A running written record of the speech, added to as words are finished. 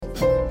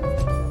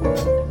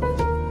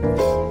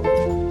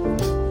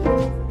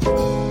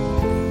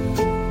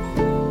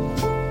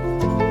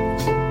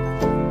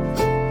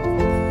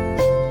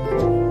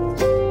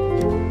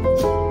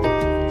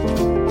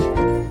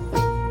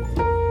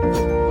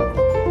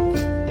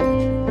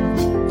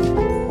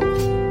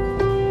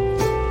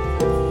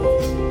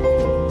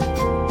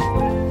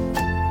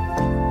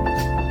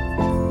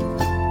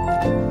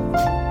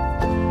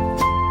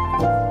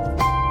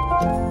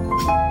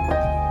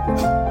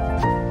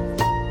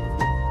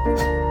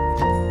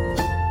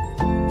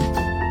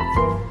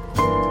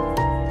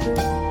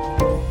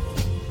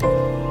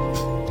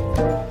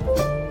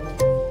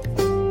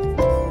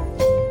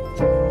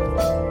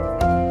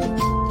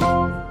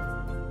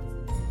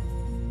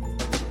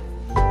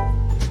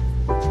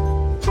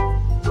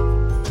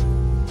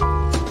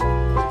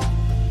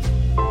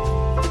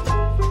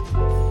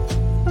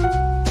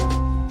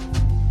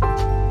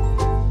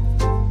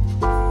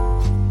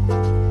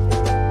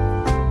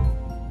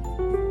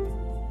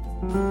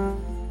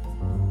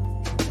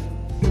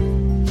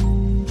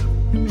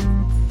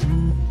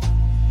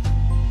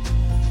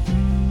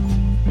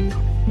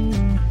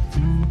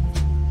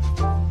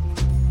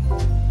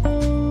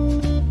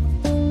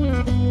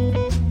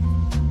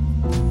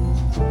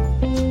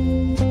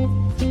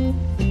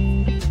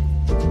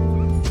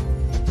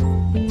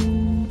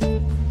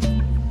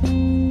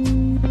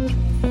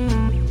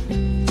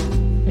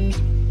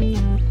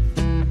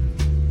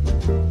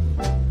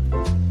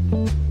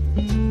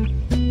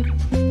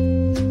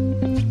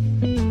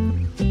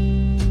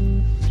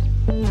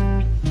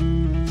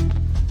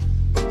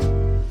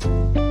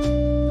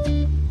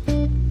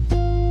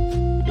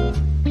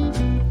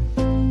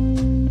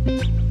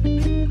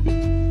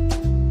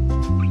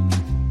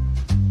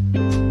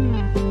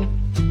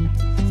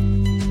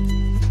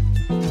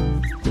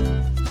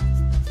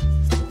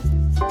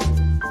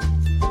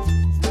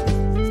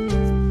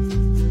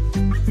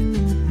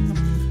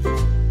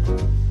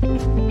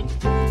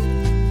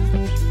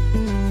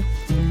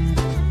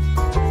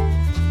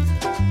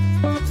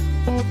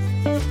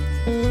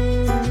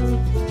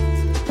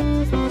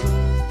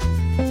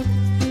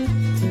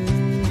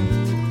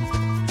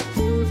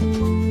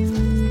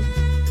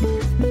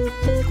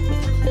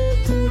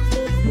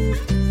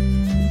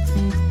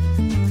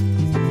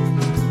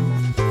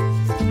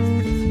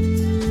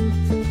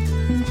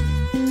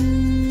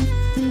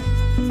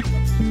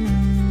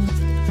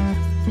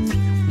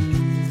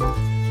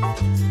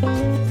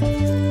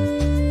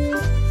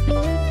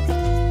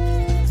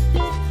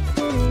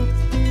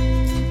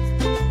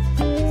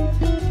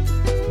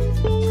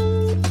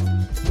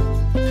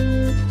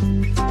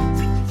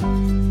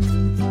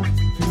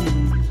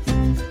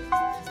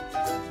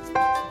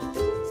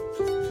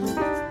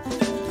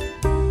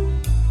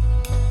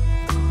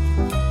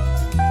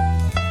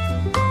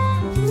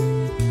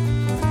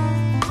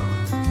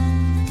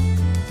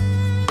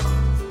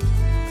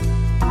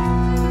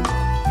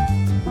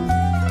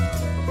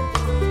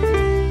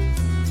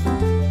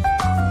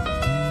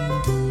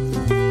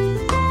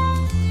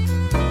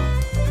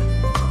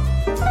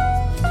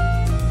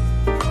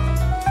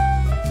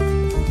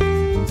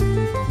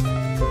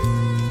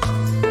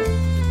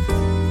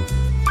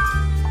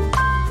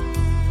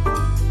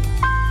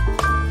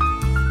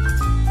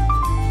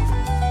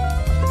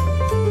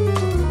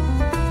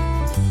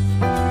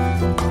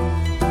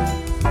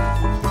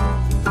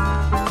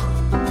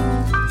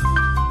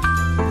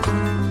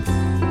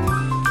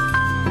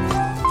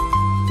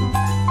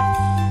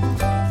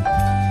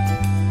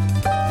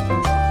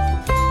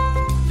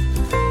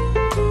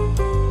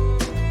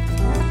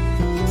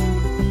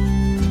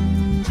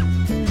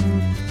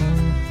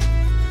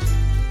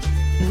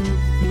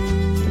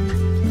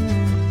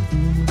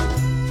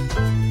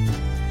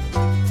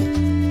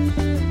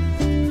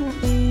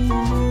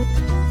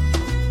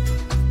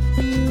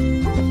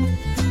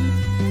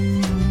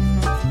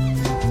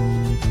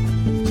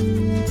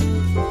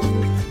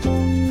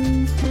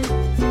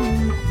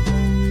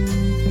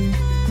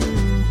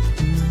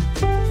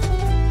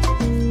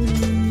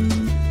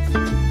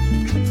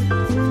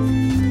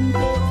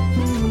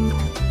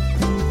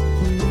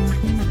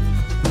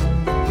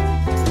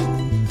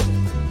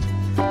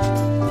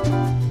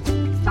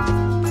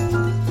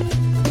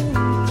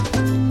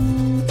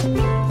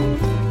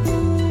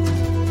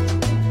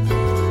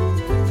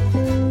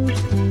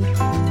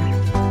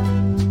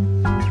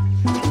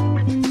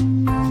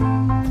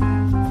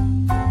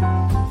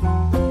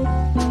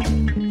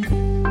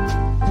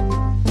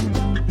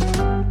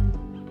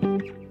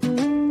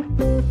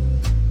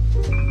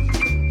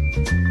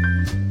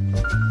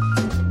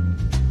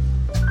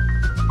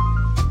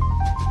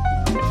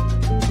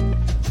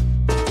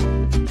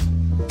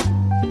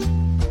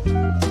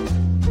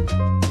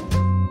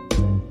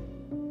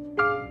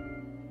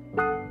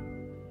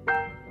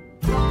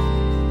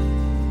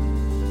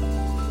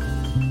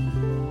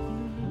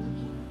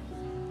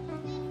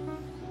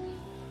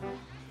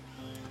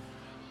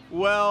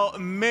Well,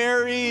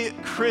 Merry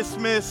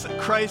Christmas,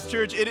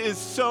 Christchurch. It is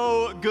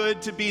so good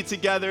to be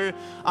together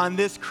on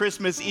this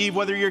Christmas Eve.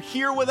 Whether you're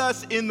here with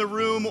us in the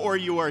room or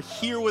you are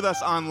here with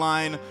us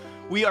online,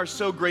 we are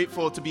so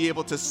grateful to be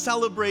able to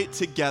celebrate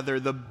together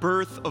the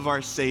birth of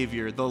our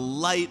Savior, the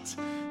light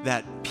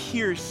that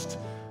pierced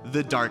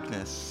the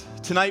darkness.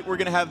 Tonight, we're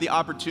going to have the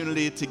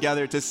opportunity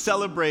together to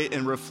celebrate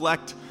and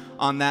reflect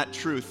on that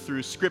truth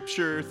through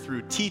scripture,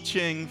 through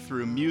teaching,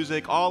 through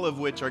music, all of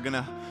which are going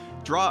to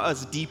draw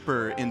us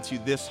deeper into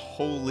this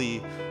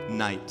holy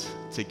night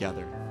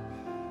together.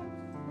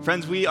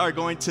 Friends, we are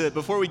going to,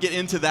 before we get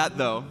into that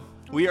though,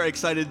 we are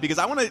excited because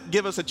I want to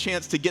give us a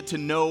chance to get to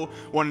know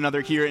one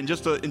another here in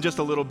just a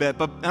little bit,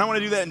 and I want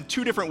to do that in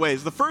two different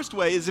ways. The first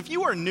way is if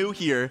you are new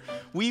here,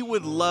 we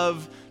would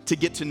love to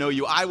get to know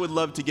you. I would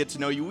love to get to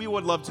know you. We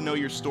would love to know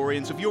your story.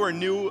 And so if you are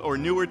new or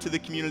newer to the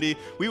community,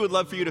 we would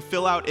love for you to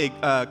fill out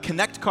a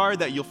Connect card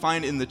that you'll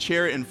find in the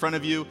chair in front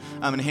of you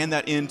and hand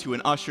that in to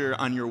an usher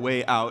on your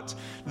way out.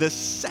 The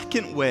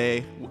second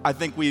way I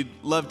think we'd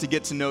love to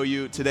get to know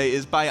you today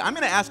is I'm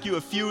going to ask you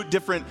a few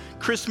different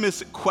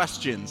Christmas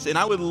questions, and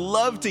I would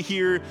love to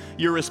hear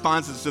your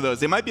responses to those.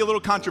 They might be a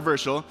little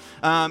controversial,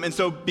 and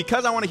so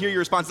because I want to hear your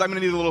responses, I'm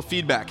going to need a little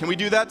feedback. Can we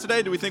do that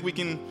today? Do we think we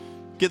can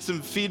get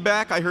some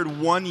feedback? I heard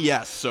one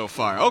yes so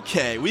far.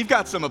 Okay, we've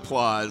got some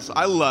applause.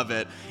 I love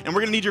it. And we're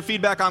going to need your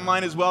feedback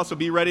online as well, so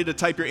be ready to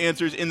type your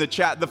answers in the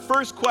chat. The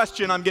first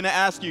question I'm going to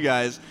ask you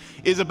guys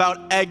is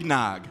about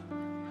eggnog.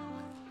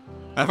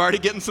 I've already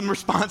getting some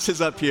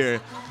responses up here.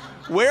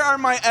 Where are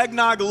my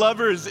eggnog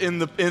lovers in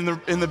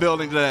the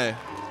building today?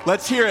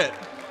 Let's hear it.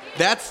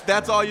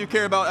 That's all you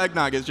care about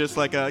eggnog is just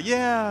like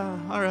yeah,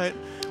 all right.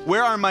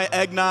 Where are my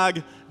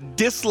eggnog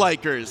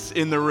dislikers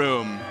in the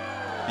room?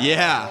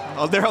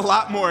 Yeah, they're a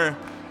lot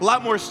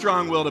more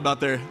strong-willed about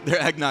their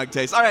eggnog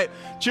taste. All right,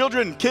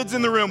 children, kids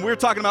in the room, we're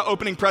talking about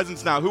opening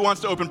presents now. Who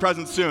wants to open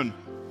presents soon?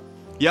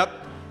 Yep.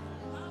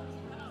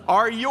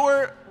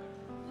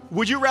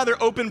 Would you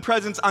rather open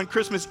presents on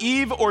Christmas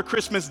Eve or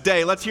Christmas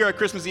Day? Let's hear our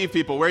Christmas Eve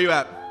people. Where are you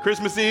at?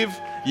 Christmas Eve?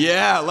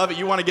 Yeah, love it.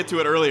 You want to get to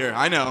it earlier.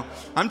 I know.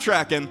 I'm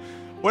tracking.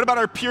 What about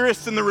our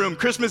purists in the room?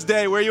 Christmas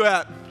Day, where are you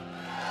at?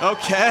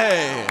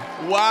 Okay.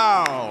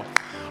 Wow.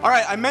 All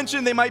right, I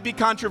mentioned they might be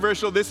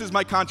controversial. This is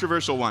my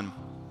controversial one.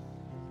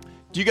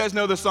 Do you guys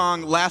know the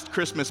song Last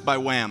Christmas by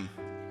Wham?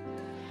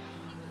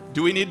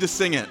 Do we need to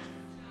sing it?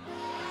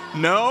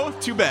 No?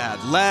 Too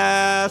bad.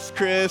 Last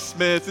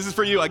Christmas, this is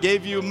for you. I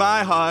gave you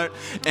my heart,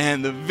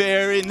 and the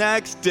very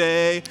next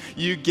day,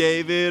 you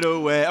gave it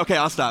away. Okay,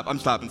 I'll stop. I'm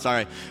stopping,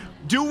 sorry.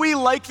 Do we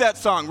like that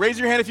song? Raise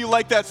your hand if you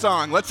like that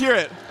song. Let's hear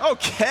it.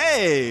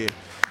 Okay.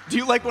 Do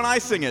you like when I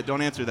sing it?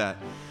 Don't answer that.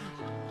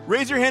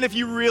 Raise your hand if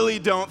you really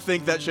don't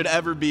think that should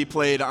ever be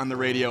played on the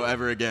radio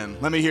ever again.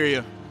 Let me hear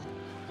you.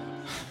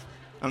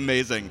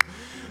 Amazing.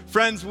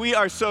 Friends, we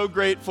are so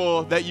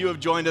grateful that you have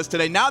joined us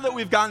today. Now that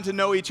we've gotten to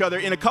know each other,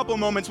 in a couple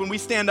moments when we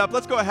stand up,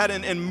 let's go ahead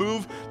and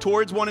move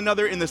towards one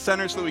another in the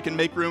center so that we can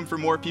make room for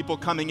more people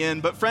coming in.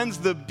 But friends,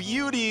 the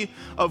beauty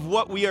of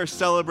what we are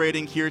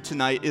celebrating here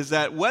tonight is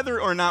that whether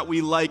or not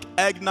we like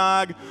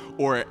eggnog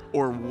or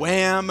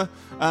Wham,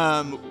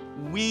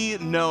 we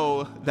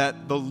know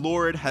that the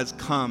Lord has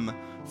come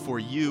for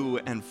you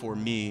and for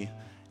me.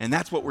 And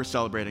that's what we're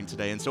celebrating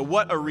today. And so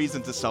what a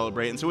reason to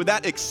celebrate. And so with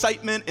that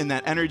excitement and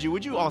that energy,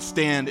 would you all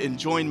stand and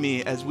join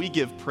me as we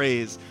give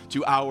praise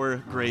to our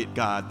great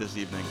God this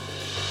evening?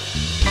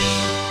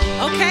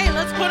 Okay,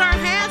 let's put our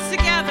hands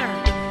together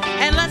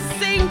and let's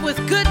sing with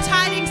good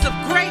tidings of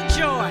great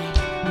joy.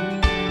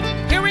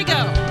 Here we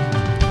go.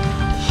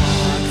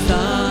 Hark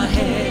the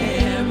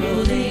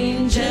herald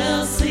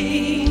angels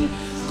sing,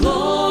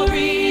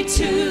 glory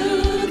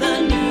to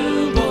the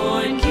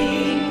newborn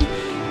King.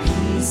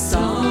 Peace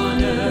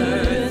on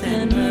earth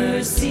and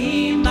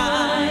mercy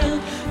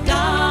mild,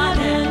 God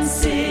and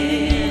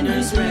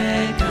sinners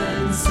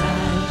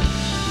reconciled.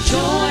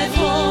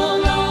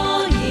 Joyful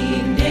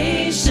longing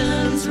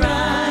nations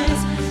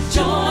rise,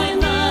 join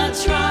the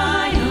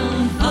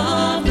triumph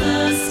of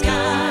the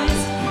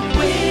skies.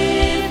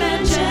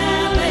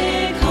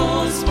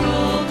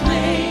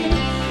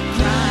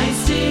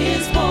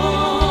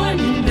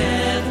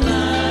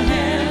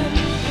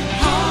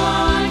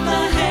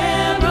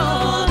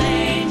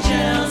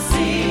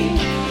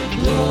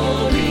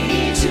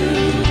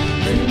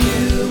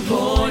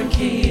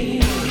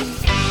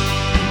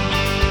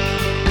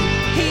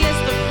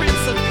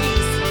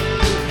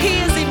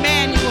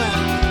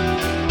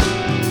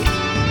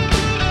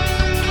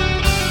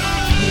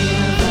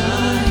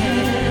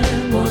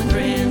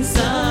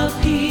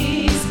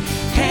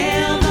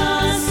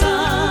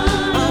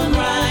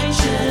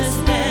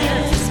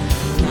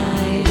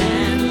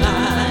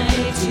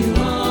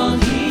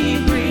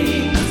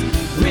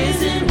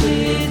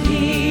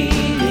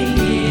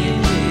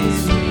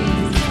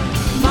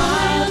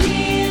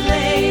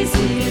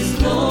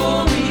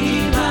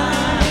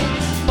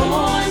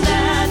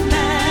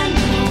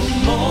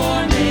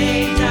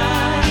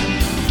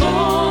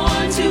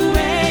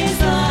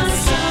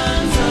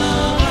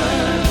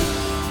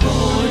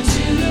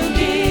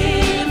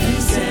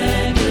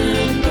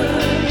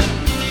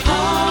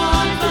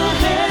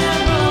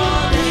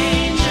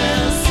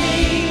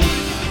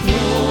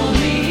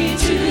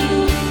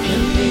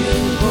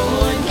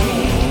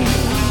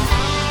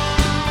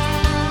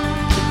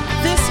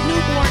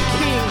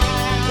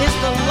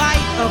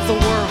 of the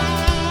world.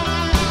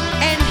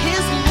 And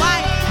his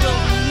light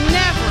will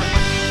never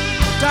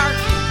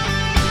darken.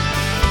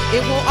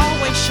 It will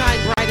always shine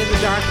bright in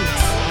the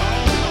darkness.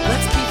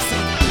 Let's keep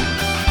singing.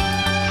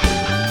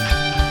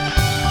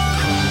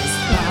 Christ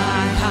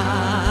by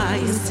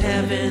highest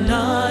heaven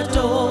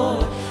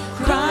adore,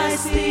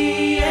 Christ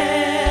the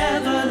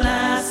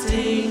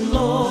everlasting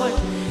Lord.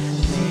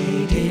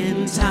 Late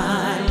in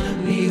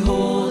time,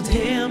 behold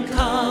him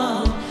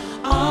come,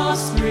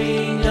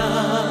 offspring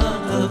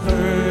of the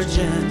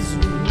Virgin's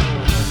womb.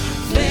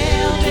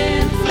 Veiled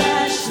in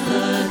flesh,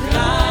 the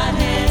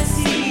Godhead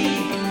see.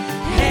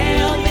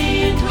 Hail the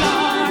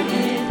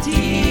incarnate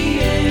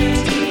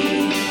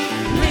deity.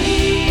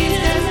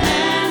 Pleased as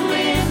man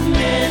with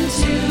men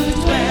to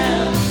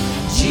dwell.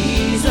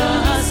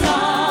 Jesus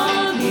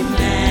God,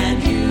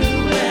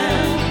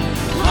 Emmanuel.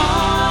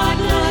 Hark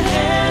the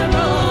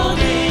herald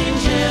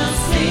angels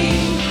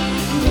sing.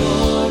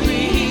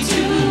 Glory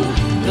to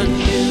the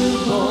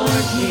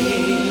newborn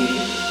King.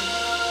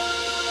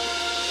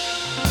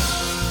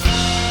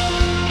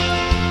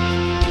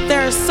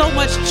 There is so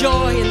much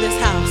joy in this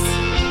house.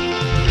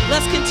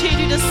 Let's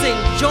continue to sing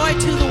joy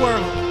to the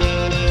world.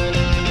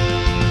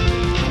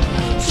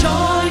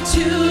 Joy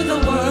to the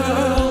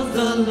world,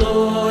 the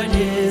Lord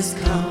is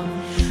come.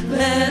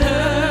 Let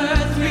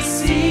earth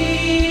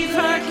receive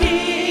her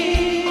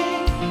King.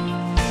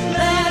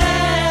 Let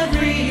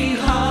every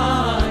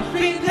heart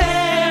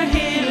prepare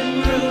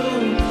him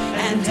room,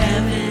 and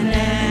heaven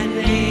and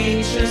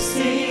nature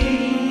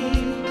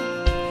sing.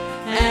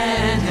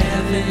 And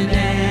heaven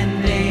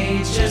and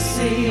nature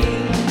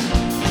sing.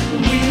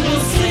 We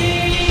will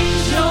sing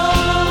joy.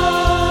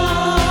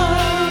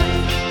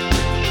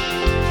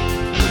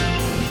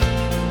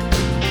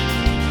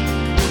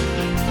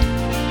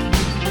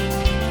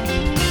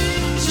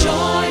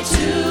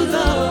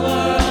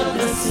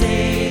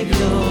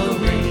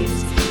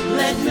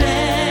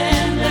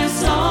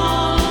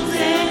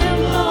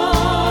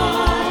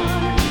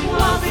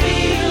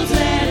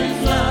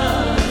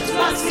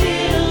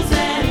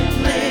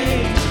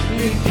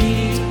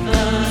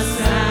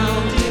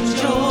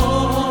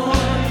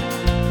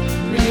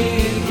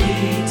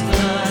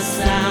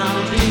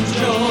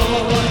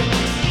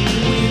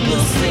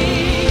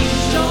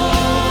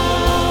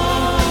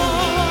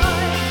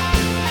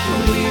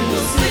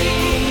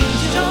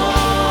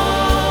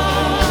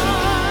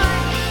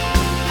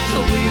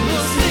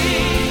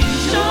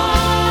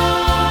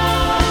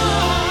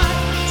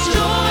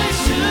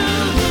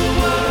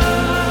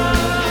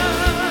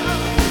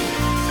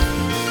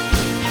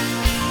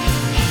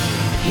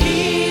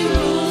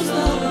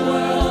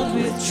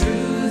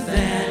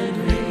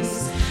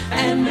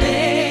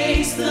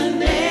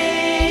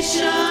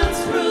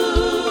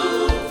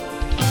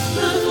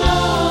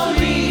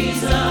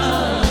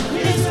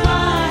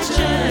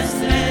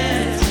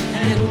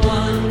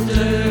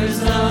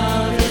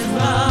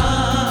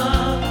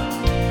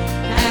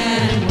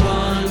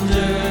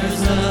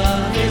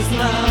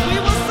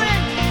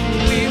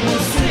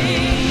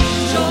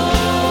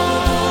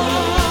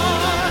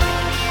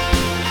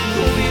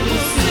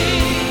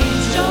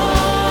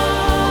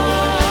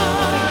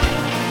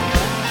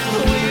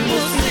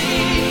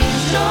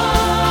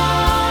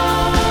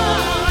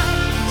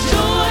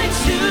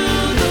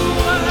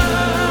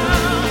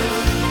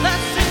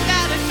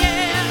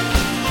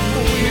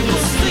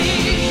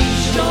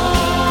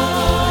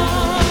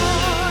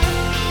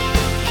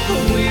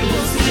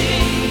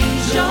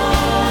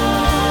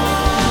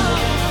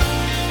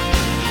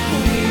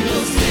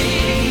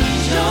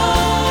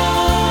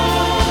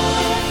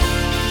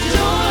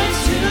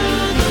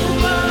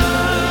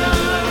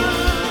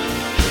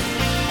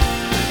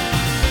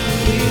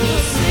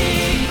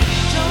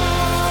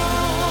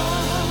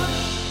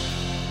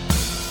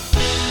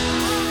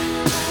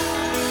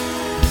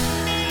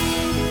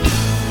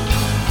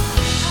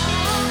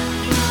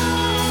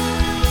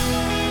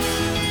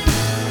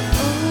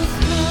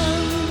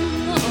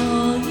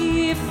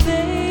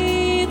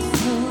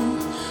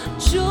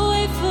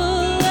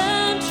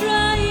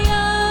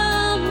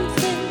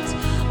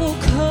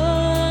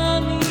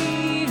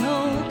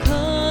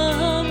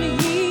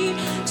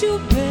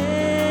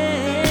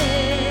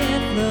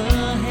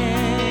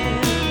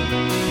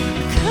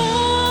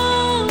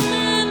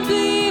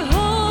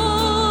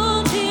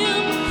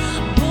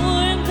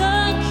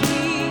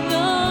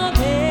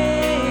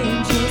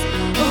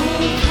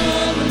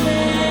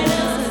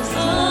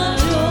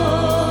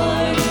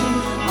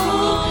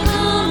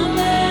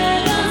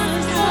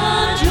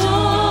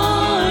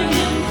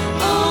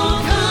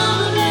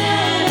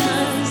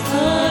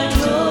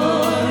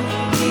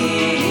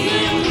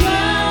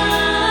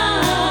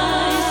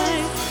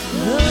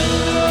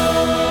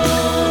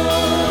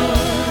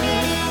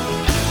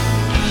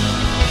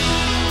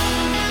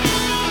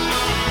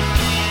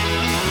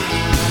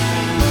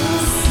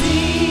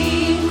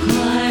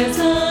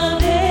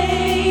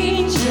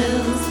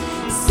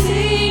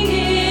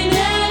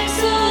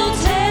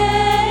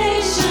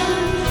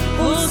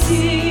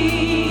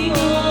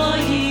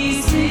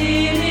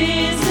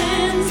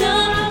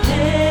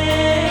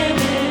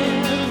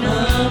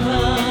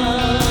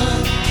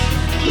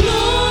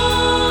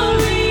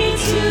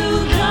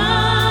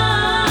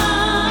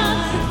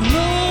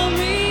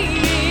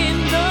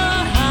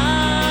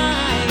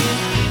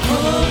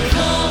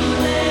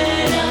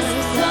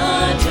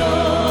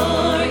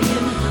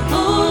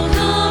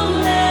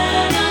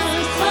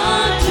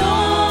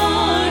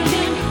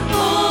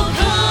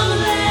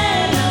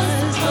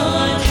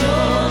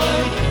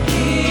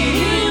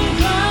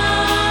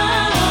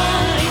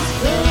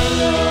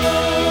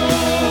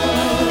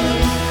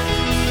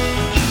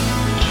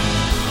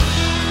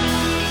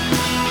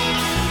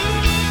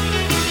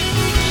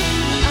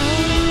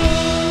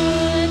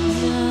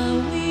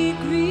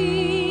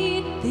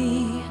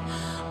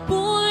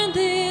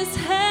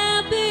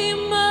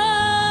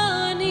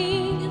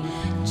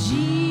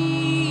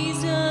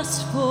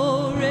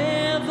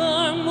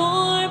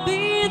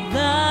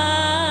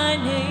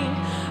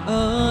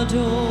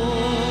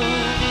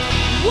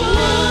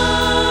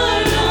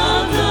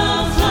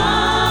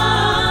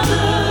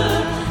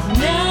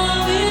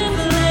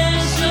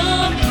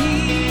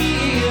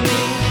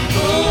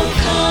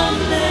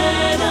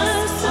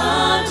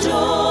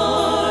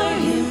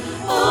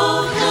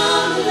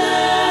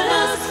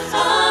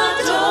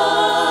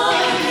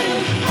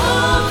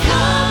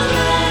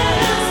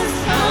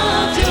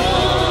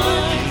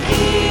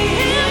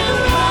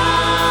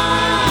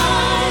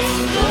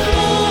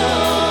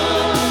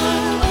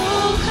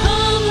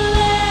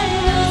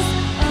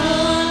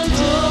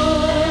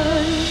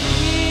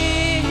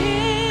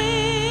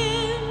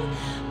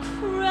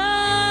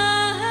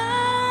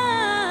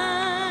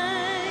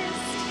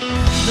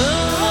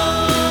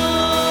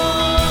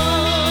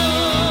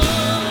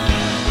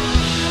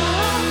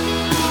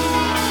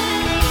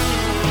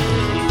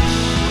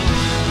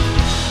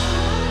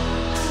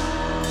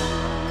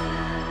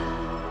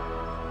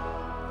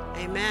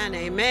 Amen,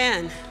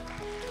 amen.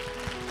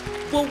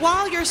 Well,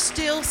 while you're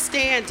still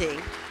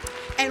standing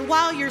and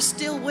while you're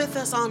still with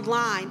us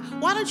online,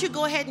 why don't you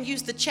go ahead and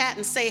use the chat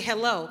and say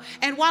hello?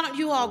 And why don't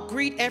you all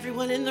greet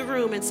everyone in the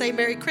room and say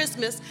Merry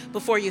Christmas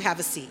before you have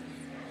a seat?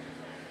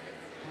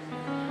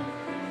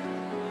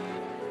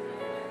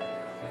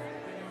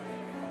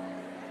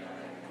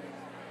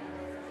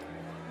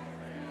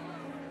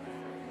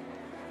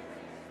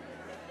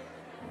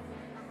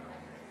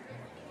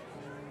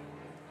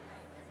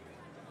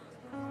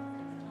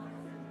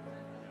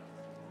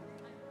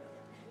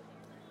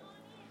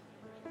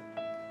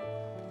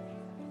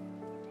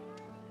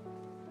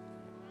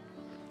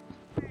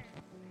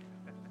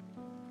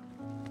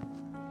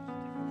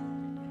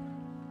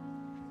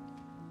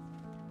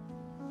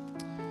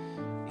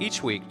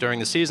 Each week during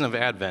the season of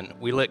Advent,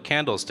 we lit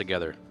candles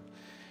together.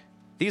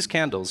 These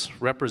candles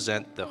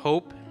represent the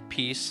hope,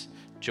 peace,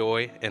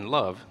 joy, and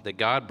love that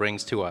God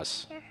brings to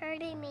us. You're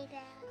hurting me,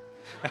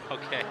 Dad.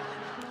 Okay.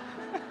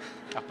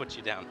 I'll put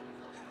you down.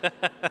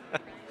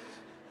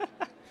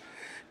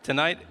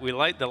 Tonight, we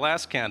light the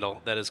last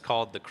candle that is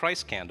called the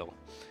Christ candle.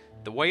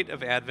 The wait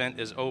of Advent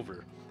is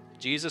over.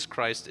 Jesus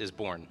Christ is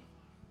born.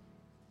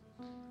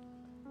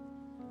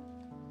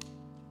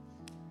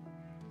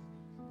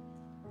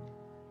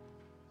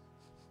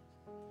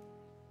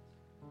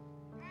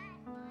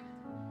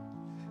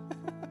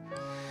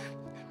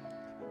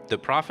 The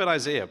prophet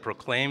Isaiah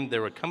proclaimed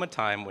there would come a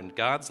time when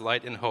God's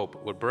light and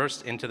hope would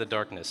burst into the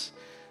darkness.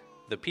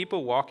 The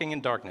people walking in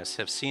darkness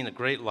have seen a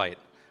great light.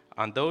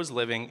 On those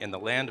living in the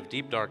land of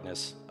deep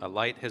darkness, a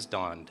light has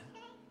dawned.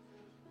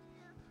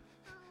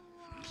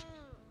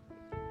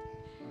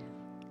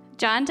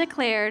 John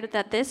declared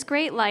that this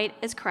great light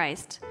is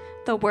Christ,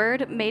 the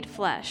Word made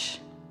flesh.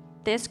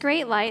 This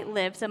great light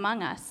lives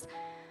among us.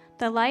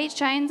 The light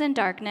shines in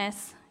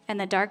darkness, and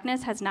the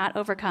darkness has not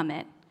overcome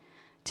it.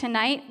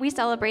 Tonight, we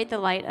celebrate the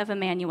light of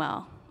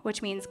Emmanuel,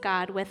 which means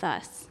God with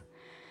us.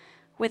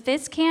 With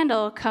this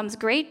candle comes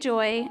great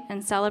joy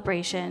and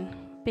celebration,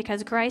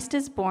 because Christ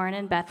is born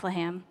in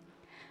Bethlehem.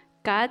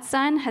 God's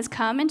Son has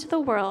come into the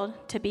world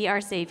to be our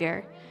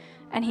Savior,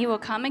 and he will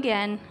come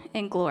again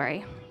in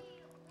glory.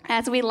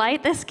 As we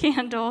light this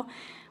candle,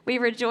 we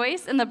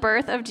rejoice in the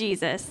birth of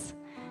Jesus.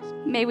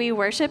 May we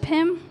worship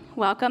him,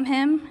 welcome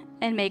him,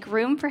 and make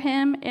room for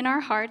him in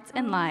our hearts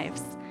and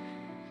lives.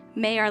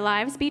 May our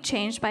lives be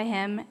changed by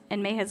him,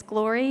 and may his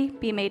glory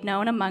be made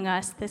known among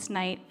us this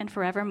night and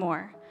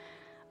forevermore.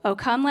 Oh,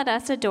 come, let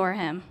us adore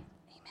him.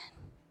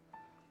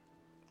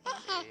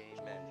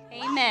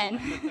 Amen.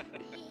 Amen.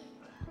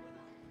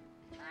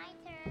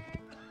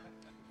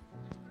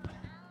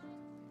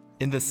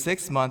 In the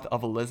 6th month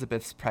of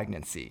Elizabeth's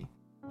pregnancy,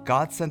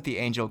 God sent the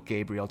angel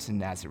Gabriel to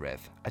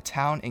Nazareth, a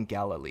town in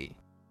Galilee,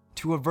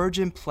 to a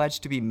virgin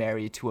pledged to be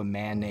married to a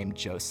man named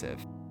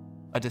Joseph,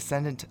 a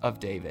descendant of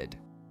David.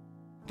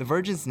 The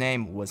virgin's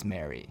name was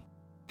Mary.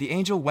 The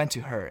angel went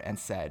to her and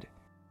said,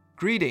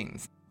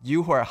 "Greetings,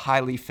 you who are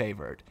highly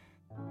favored.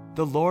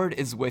 The Lord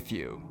is with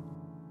you."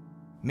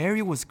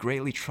 Mary was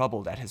greatly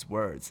troubled at his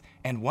words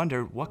and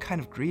wondered what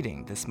kind of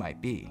greeting this might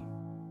be.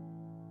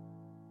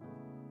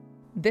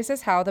 This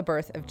is how the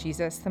birth of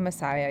Jesus the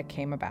Messiah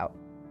came about.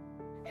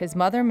 His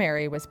mother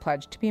Mary was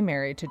pledged to be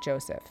married to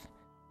Joseph.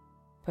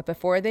 But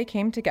before they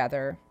came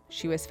together,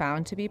 she was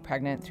found to be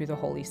pregnant through the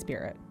Holy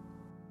Spirit.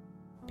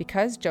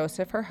 Because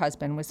Joseph, her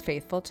husband, was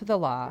faithful to the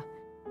law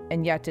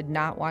and yet did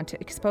not want to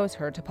expose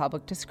her to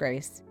public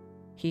disgrace,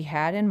 he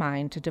had in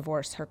mind to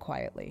divorce her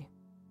quietly.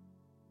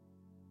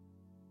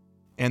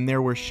 And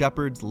there were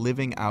shepherds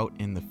living out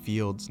in the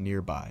fields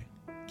nearby,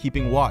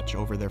 keeping watch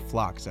over their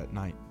flocks at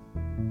night.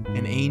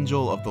 An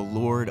angel of the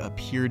Lord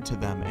appeared to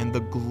them, and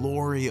the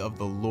glory of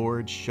the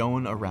Lord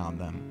shone around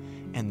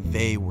them, and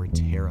they were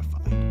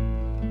terrified.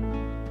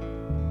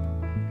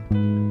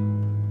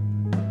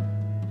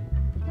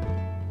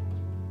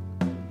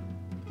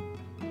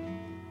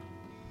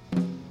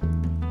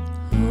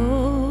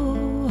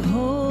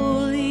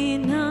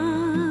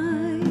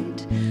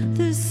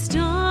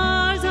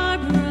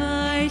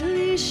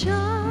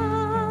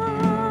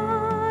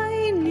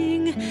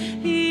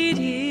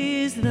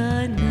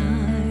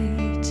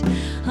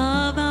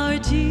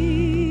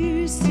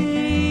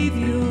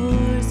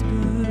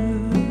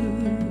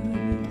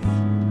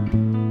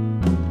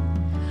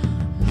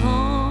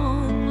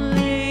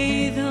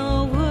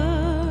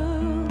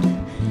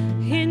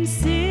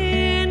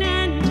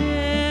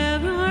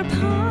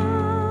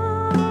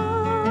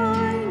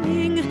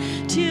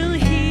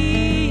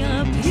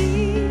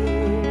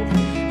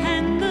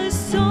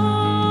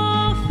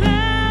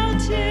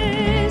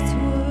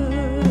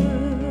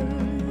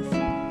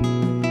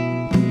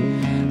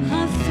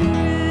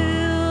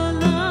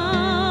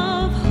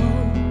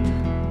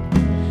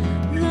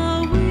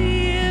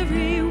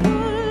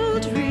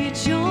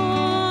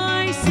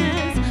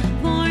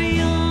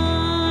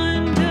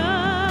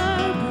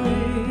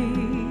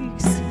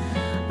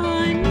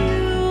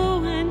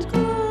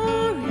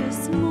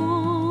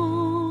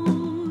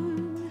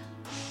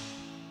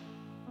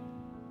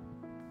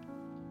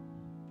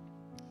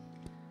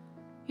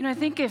 I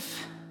think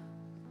if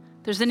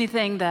there's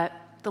anything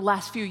that the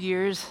last few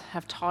years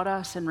have taught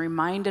us and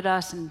reminded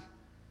us and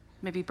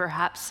maybe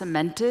perhaps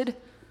cemented,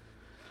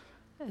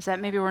 is that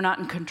maybe we're not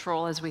in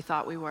control as we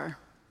thought we were.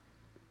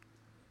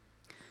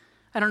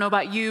 I don't know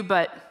about you,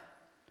 but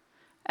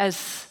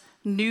as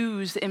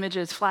news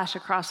images flash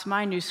across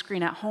my news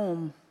screen at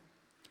home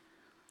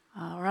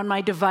or on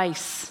my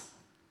device,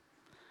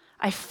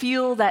 I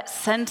feel that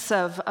sense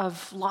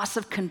of loss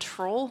of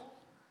control,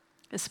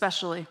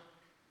 especially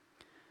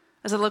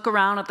as I look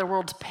around at the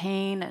world's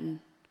pain and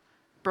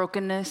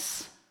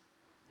brokenness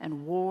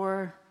and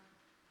war,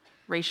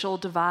 racial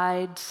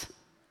divides,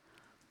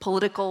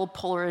 political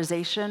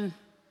polarization.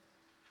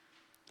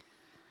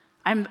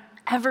 I'm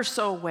ever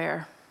so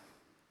aware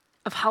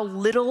of how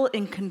little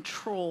in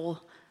control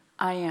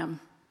I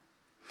am.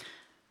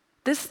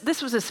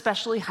 This was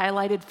especially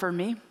highlighted for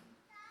me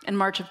in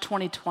March of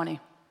 2020.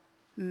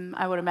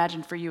 I would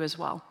imagine for you as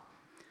well,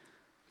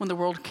 when the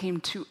world came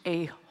to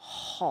a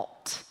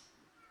halt.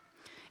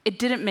 It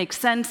didn't make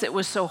sense. It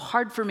was so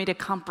hard for me to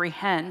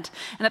comprehend.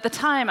 And at the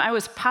time, I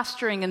was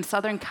pastoring in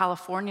Southern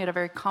California at a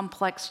very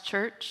complex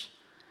church.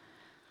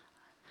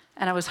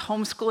 And I was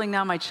homeschooling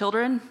now my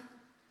children,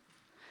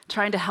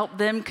 trying to help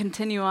them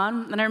continue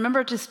on. And I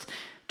remember just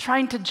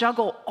trying to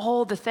juggle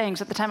all the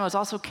things. At the time, I was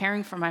also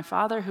caring for my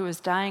father, who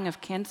was dying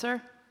of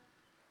cancer.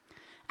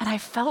 And I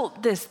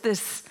felt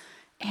this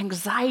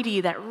anxiety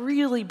that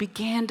really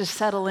began to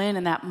settle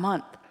in that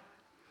month.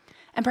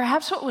 And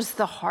perhaps what was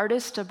the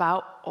hardest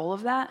about all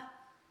of that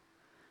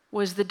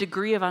was the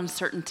degree of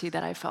uncertainty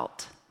that I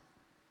felt.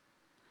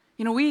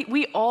 You know,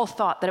 we all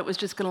thought that it was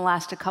just going to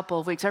last a couple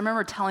of weeks. I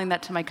remember telling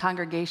that to my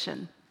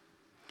congregation,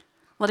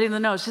 letting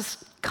them know it's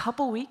just a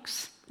couple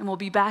weeks and we'll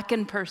be back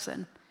in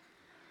person.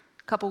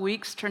 A couple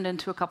weeks turned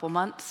into a couple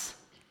months,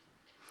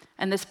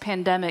 and this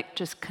pandemic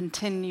just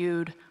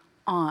continued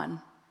on.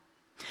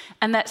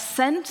 And that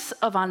sense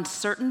of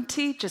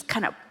uncertainty just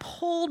kind of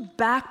pulled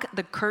back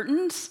the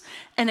curtains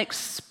and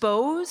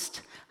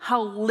exposed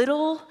how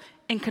little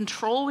in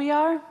control we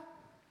are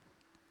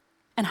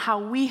and how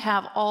we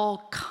have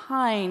all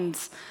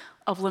kinds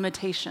of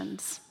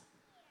limitations.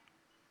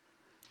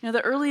 You know,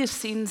 the earliest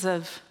scenes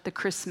of the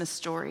Christmas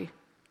story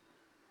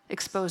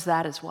expose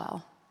that as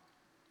well.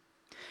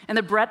 And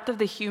the breadth of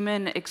the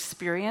human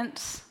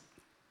experience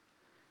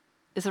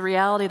is the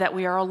reality that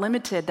we are all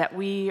limited, that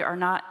we are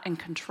not in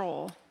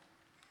control.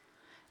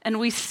 And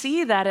we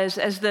see that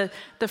as the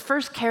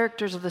first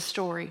characters of the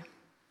story.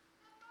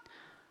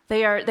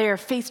 They are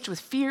faced with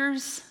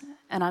fears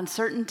and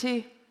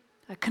uncertainty.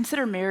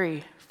 Consider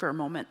Mary for a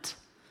moment.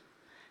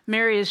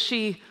 Mary, as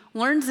she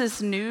learns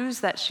this news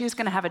that she's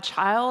going to have a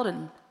child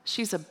and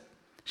she's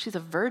a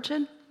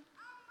virgin,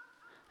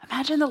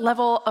 imagine the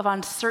level of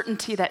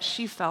uncertainty that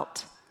she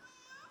felt.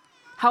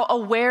 How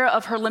aware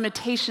of her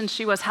limitations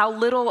she was, how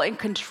little in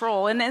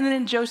control. And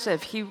then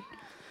Joseph, he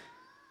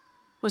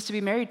was to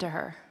be married to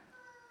her.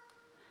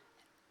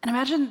 And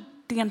imagine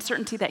the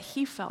uncertainty that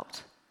he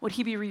felt. Would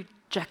he be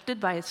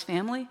rejected by his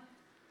family?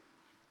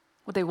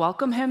 Would they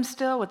welcome him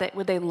still? Would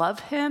they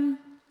love him?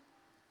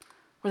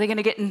 Were they going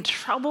to get in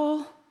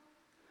trouble?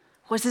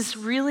 Was this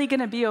really going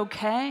to be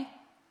okay?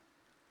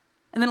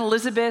 And then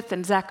Elizabeth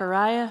and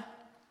Zechariah,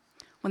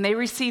 when they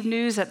received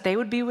news that they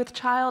would be with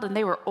child and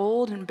they were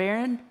old and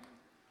barren,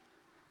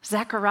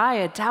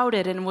 Zechariah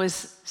doubted and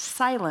was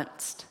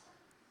silenced.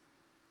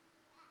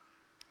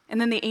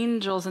 And then the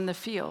angels in the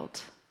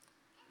field,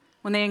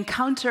 when they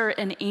encounter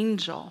an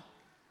angel,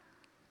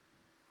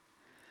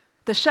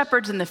 the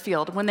shepherds in the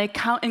field, when they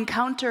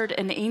encountered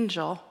an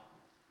angel,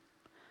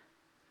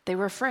 they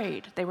were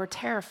afraid, they were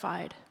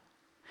terrified,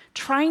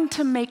 trying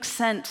to make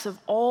sense of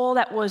all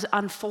that was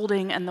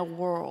unfolding in the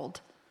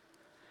world.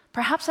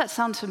 Perhaps that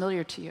sounds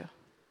familiar to you,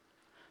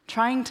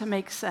 trying to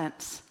make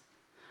sense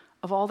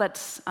of all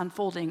that's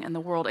unfolding in the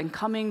world and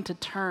coming to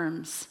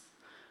terms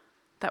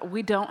that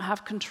we don't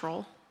have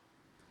control,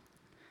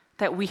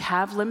 that we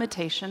have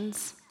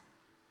limitations,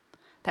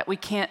 that we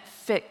can't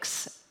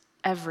fix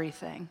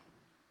everything.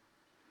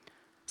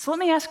 So let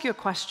me ask you a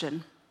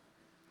question.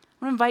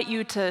 I want to invite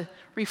you to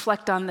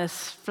reflect on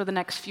this for the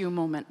next few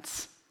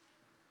moments.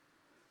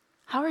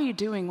 How are you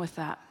doing with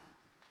that?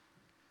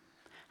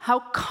 How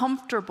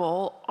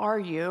comfortable are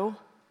you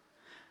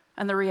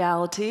in the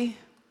reality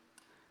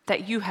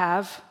that you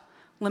have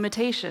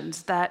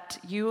limitations, that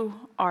you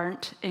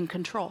aren't in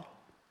control?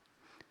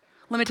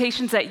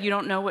 Limitations that you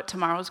don't know what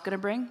tomorrow's going to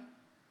bring.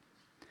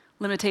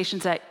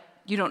 Limitations that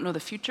you don't know the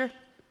future.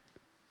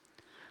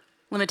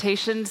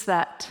 Limitations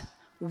that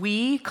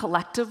we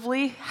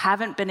collectively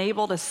haven't been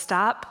able to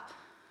stop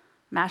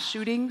mass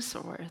shootings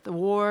or the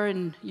war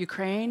in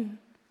Ukraine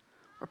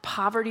or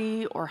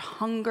poverty or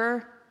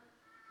hunger.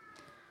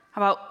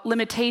 How about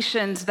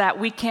limitations that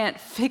we can't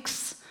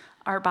fix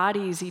our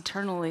bodies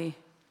eternally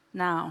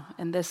now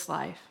in this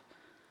life?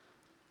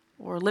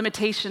 Or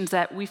limitations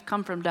that we've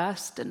come from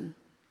dust and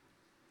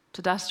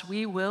to dust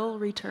we will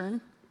return?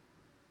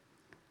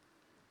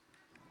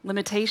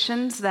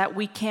 Limitations that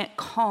we can't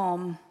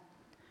calm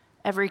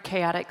every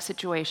chaotic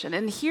situation.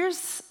 And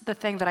here's the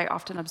thing that I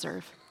often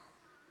observe.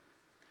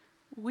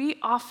 we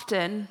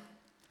often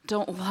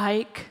don't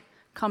like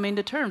coming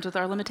to terms with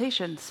our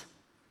limitations.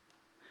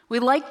 We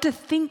like to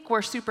think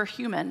we're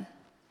superhuman.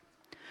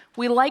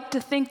 We like to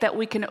think that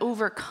we can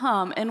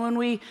overcome, and when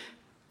we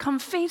come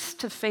face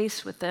to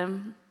face with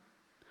them,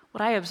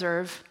 what I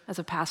observe as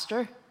a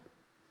pastor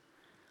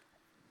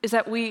is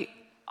that we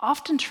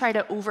often try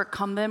to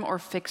overcome them or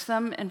fix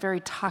them in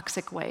very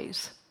toxic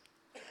ways.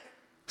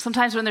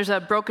 Sometimes when there's a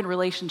broken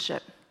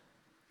relationship,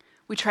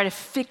 we try to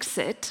fix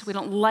it. We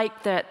don't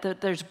like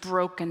that there's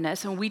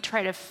brokenness, and we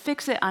try to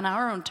fix it on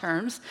our own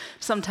terms,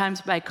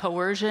 sometimes by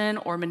coercion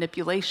or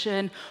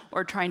manipulation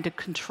or trying to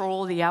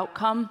control the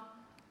outcome.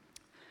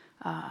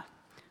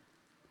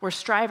 We're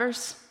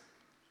strivers.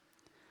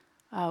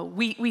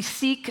 We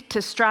seek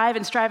to strive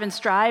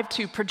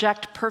to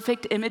project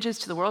perfect images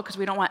to the world because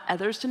we don't want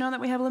others to know that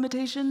we have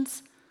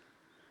limitations.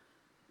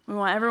 We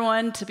want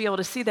everyone to be able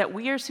to see that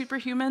we are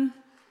superhuman,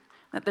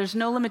 that there's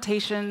no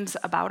limitations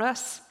about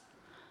us.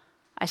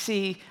 I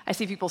see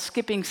people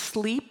skipping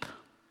sleep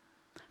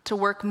to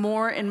work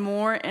more and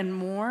more and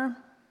more,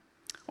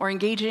 or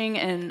engaging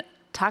in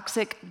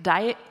toxic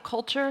diet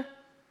culture.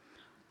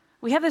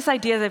 We have this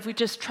idea that if we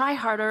just try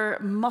harder,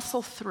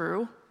 muscle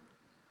through,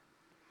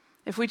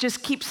 if we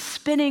just keep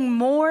spinning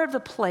more of the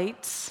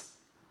plates,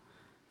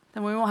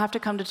 then we won't have to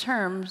come to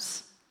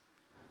terms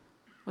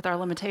with our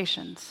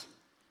limitations.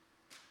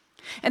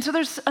 And so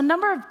there's a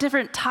number of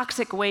different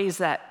toxic ways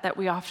that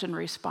we often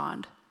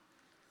respond.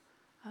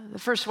 The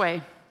first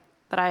way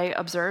that I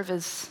observe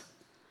is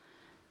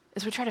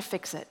we try to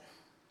fix it.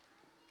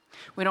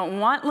 We don't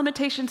want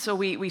limitations, so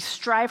we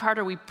strive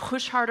harder, we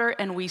push harder,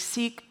 and we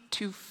seek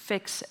to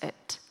fix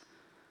it.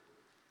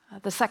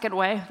 The second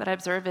way that I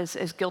observe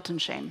is guilt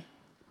and shame.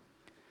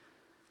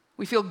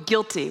 We feel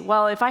guilty.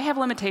 Well, if I have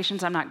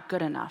limitations, I'm not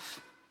good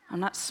enough.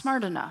 I'm not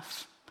smart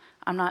enough.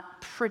 I'm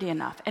not pretty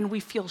enough. And we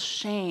feel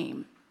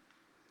shame.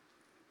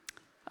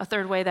 A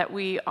third way that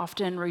we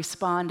often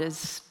respond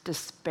is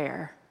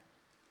despair.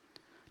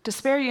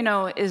 Despair,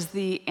 is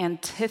the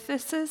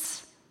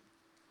antithesis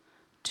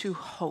to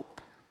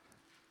hope.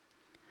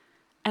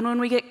 And when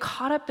we get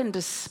caught up in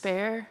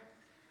despair,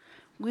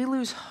 we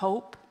lose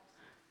hope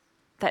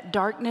that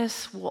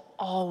darkness will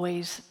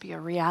always be a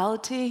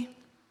reality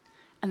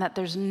and that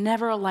there's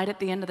never a light at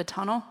the end of the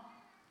tunnel.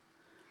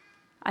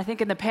 I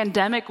think in the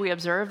pandemic, we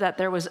observed that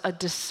there was a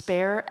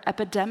despair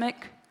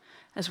epidemic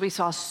as we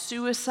saw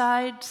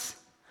suicides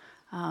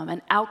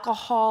and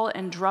alcohol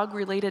and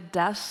drug-related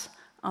deaths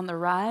on the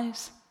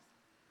rise.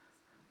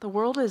 The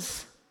world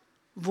is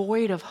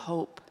void of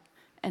hope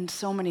in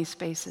so many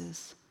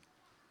spaces.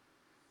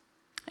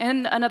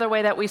 And another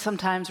way that we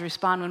sometimes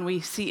respond when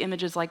we see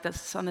images like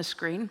this on the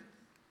screen,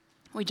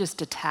 we just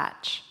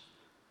detach.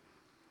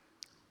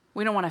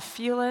 We don't want to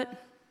feel it.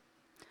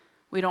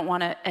 We don't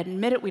want to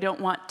admit it. We don't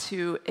want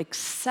to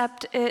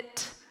accept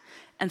it.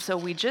 And so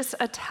we just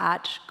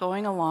attach,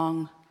 going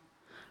along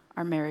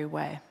our merry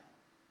way.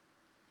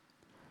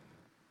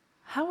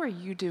 How are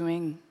you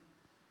doing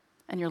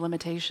and your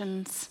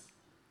limitations?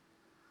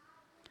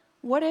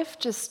 What if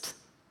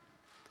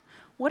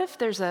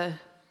there's a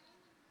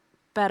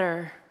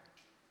better,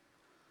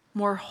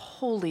 more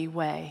holy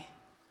way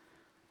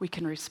we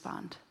can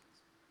respond?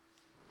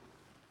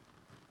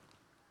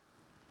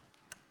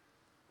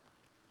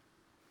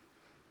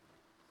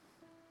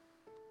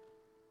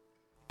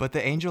 But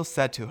the angel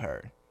said to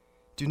her,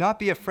 "Do not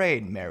be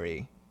afraid,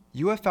 Mary.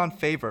 You have found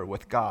favor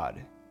with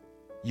God.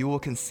 You will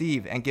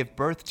conceive and give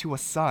birth to a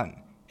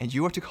son, and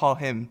you are to call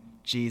him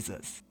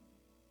Jesus.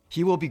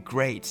 He will be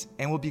great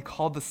and will be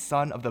called the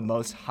Son of the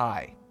Most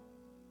High.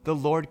 The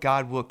Lord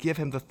God will give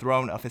him the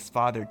throne of his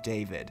father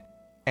David,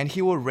 and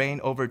he will reign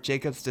over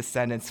Jacob's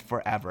descendants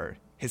forever.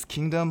 His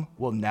kingdom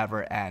will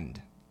never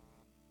end."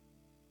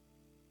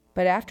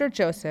 But after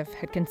Joseph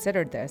had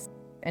considered this,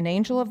 an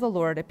angel of the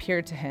Lord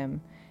appeared to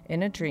him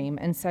in a dream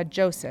and said,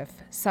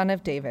 "Joseph, son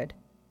of David,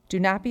 do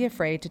not be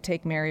afraid to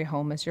take Mary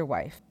home as your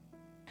wife,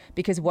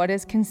 because what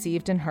is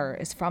conceived in her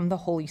is from the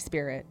Holy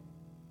Spirit.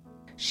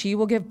 She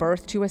will give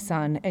birth to a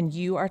son, and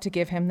you are to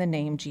give him the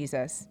name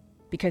Jesus,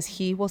 because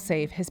he will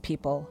save his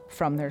people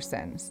from their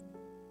sins."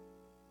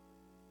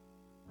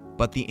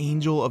 But the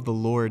angel of the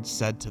Lord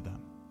said to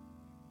them,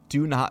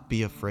 "Do not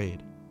be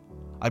afraid.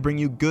 I bring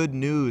you good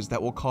news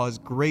that will cause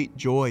great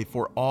joy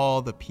for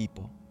all the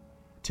people.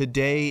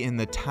 Today in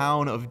the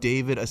town of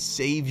David, a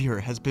Savior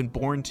has been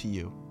born to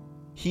you.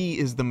 He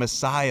is the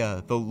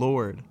Messiah, the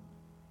Lord.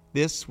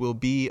 This will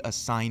be a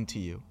sign to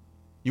you.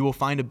 You will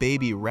find a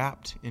baby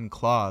wrapped in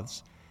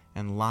cloths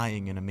and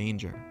lying in a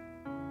manger."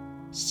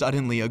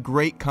 Suddenly, a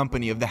great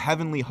company of the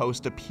heavenly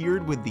host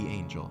appeared with the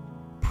angel,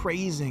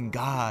 praising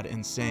God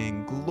and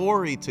saying,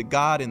 "Glory to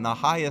God in the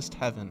highest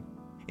heaven,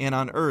 and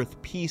on earth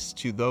peace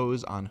to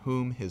those on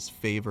whom his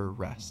favor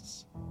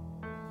rests."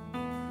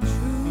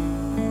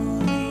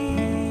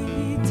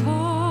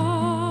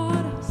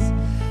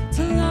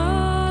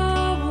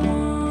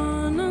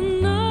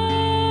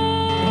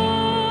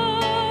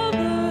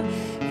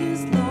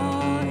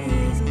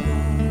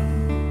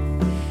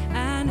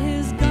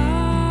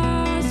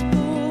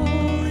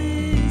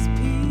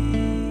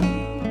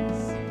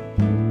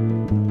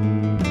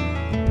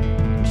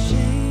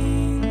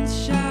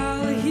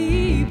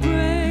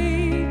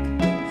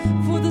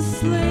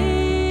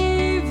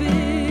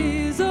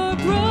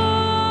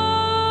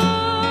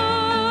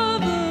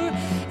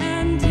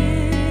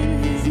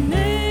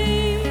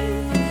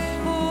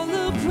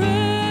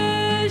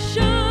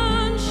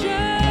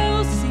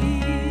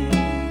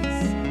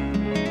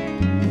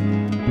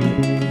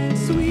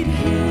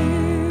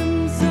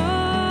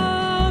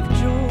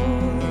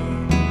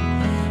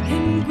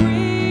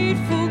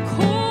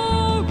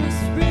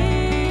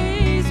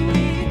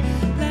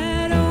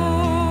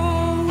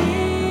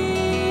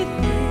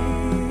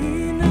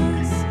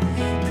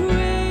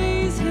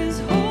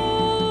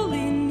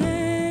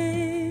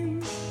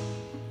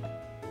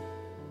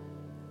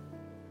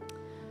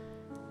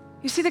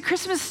 You see, the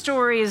Christmas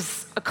story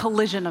is a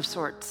collision of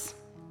sorts.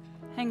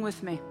 Hang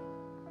with me.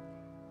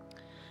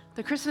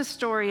 The Christmas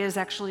story is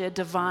actually a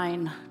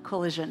divine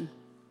collision.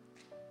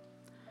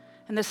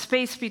 And the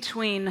space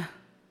between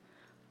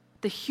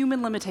the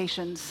human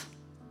limitations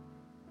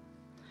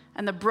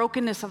and the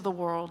brokenness of the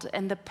world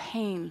and the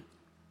pain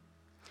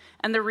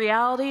and the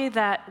reality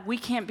that we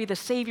can't be the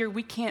Savior,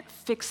 we can't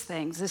fix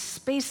things, this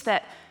space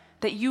that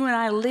you and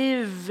I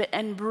live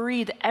and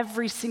breathe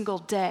every single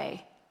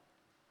day.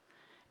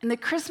 And the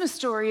Christmas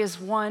story is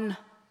one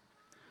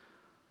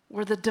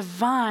where the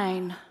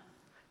divine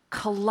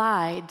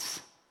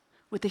collides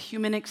with the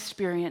human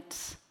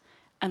experience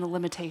and the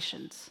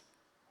limitations.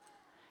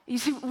 You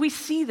see, we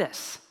see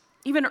this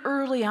even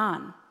early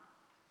on.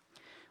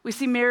 We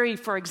see Mary,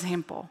 for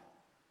example.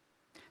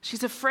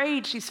 She's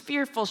afraid, she's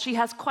fearful, she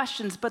has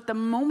questions, but the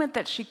moment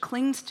that she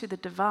clings to the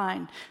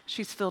divine,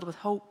 she's filled with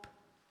hope.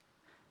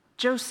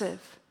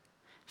 Joseph,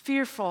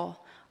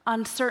 fearful,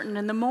 uncertain,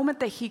 and the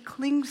moment that he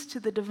clings to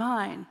the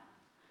divine,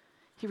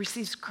 he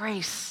receives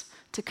grace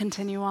to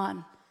continue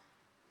on.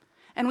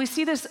 And we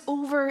see this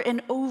over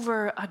and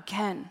over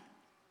again.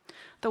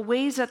 The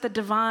ways that the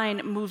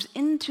divine moves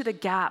into the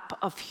gap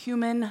of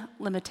human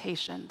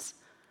limitations.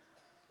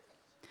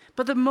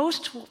 But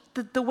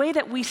the way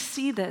that we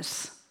see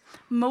this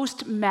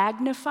most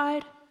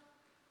magnified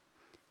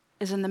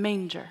is in the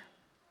manger.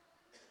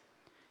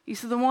 You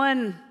see, the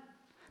one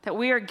that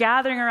we are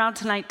gathering around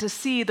tonight to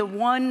see, the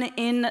one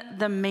in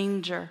the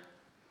manger,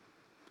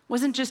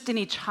 wasn't just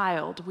any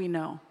child we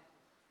know,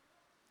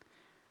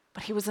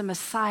 but he was a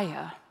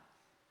Messiah,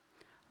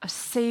 a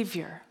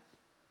Savior,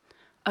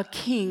 a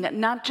king,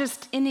 not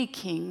just any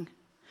king,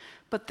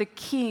 but the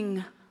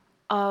King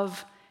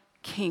of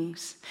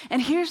Kings.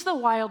 And here's the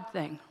wild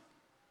thing.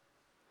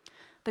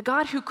 The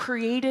God who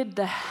created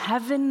the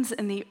heavens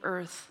and the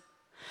earth,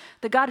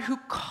 the God who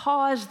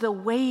caused the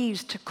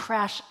waves to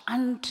crash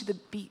onto the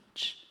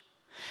beach,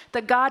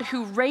 the God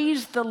who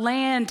raised the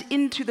land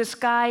into the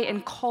sky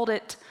and called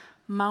it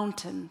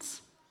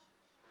mountains,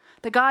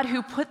 the God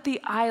who put the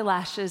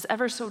eyelashes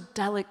ever so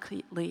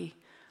delicately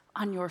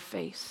on your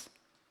face,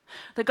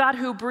 the God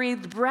who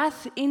breathed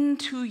breath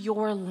into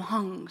your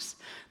lungs,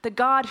 the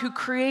God who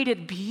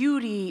created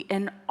beauty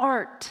and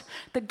art,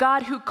 the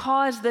God who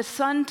caused the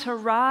sun to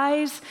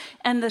rise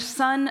and the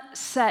sun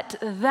set,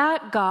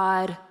 that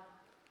God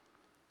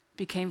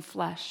became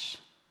flesh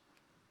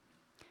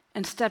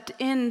and stepped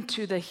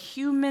into the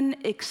human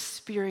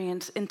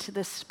experience, into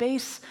the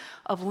space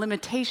of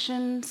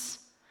limitations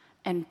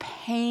and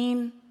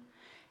pain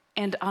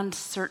and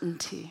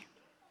uncertainty.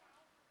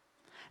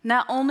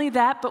 Not only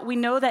that, but we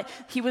know that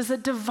he was a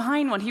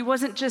divine one. He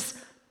wasn't just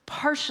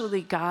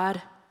partially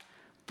God,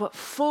 but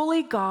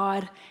fully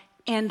God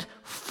and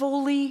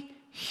fully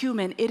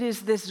human. It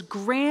is this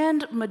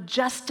grand,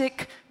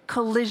 majestic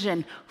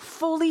collision,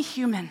 fully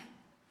human.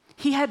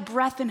 He had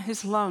breath in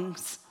his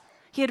lungs.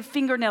 He had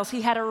fingernails.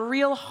 He had a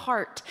real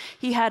heart.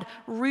 He had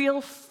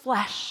real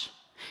flesh.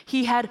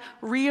 He had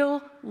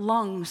real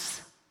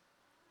lungs.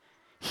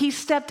 He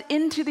stepped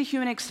into the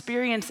human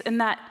experience in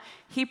that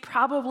he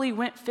probably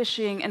went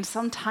fishing and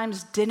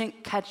sometimes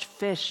didn't catch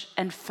fish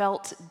and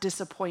felt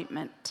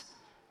disappointment.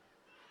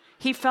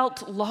 He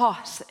felt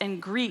loss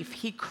and grief.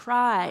 He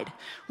cried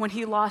when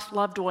he lost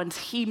loved ones.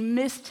 He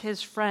missed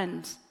his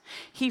friends.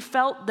 He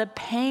felt the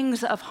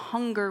pangs of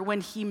hunger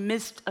when he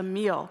missed a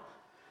meal.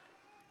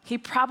 He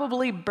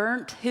probably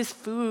burnt his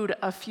food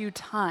a few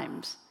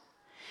times.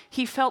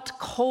 He felt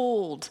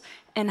cold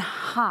and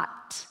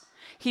hot.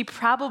 He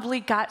probably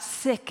got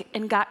sick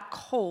and got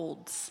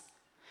colds.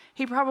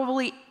 He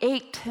probably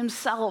ached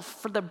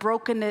himself for the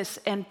brokenness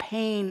and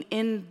pain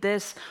in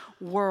this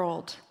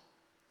world.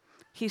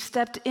 He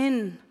stepped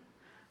in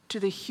to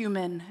the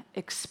human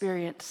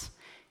experience,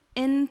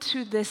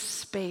 into this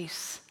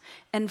space,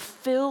 and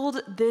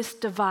filled this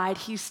divide.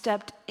 He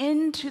stepped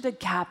into the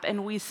gap,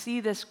 and we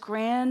see this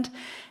grand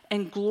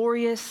and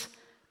glorious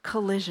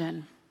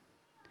collision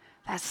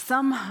that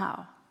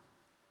somehow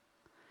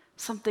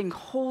something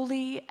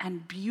holy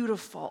and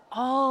beautiful,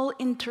 all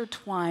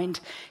intertwined,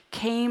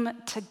 came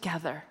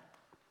together.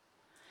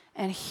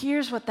 And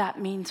here's what that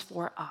means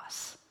for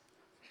us.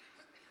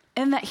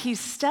 In that he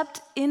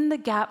stepped in the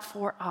gap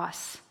for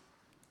us,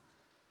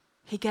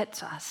 he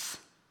gets us.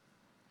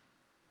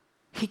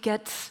 He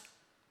gets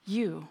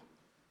you.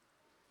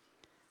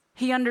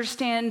 He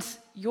understands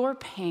your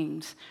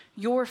pains,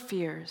 your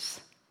fears,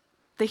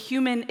 the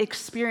human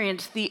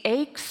experience, the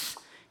aches.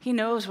 He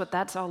knows what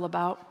that's all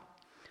about.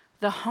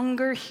 The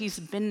hunger, he's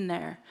been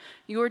there.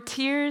 Your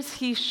tears,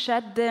 he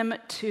shed them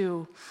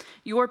too.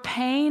 Your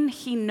pain,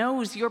 he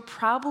knows. Your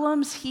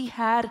problems, he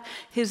had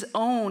his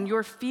own.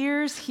 Your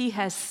fears, he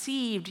has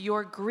sieved.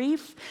 Your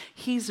grief,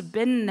 he's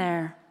been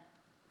there.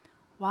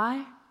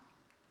 Why?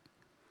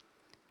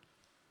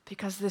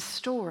 Because this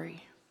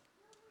story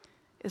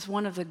is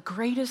one of the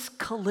greatest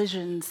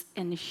collisions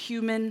in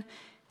human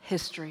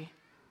history.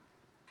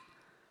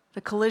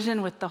 The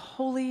collision with the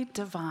holy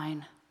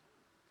divine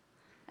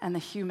and the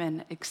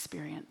human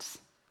experience.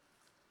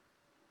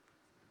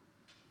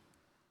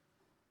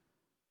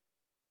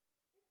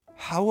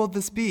 "How will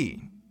this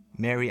be?"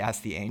 Mary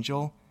asked the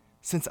angel,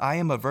 "since I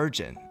am a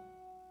virgin?"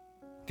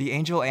 The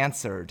angel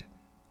answered,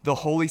 "The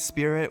Holy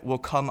Spirit will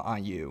come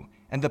on you,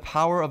 and the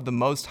power of the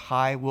Most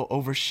High will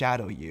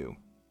overshadow you.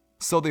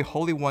 So the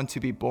Holy One to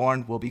be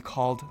born will be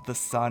called the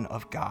Son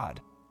of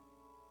God.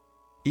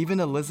 Even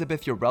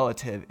Elizabeth, your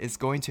relative, is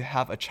going to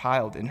have a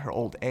child in her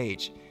old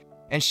age,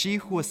 and she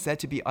who was said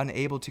to be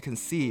unable to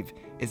conceive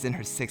is in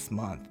her 6th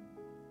month.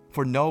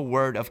 For no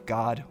word of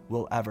God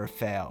will ever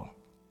fail."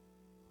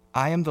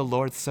 "I am the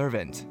Lord's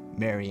servant,"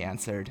 Mary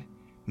answered.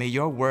 "May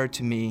your word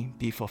to me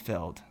be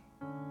fulfilled."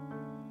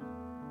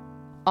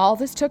 All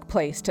this took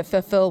place to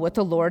fulfill what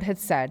the Lord had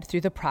said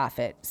through the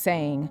prophet,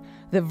 saying,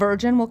 "The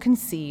virgin will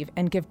conceive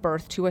and give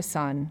birth to a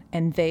son,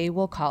 and they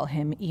will call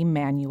him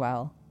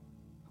Emmanuel."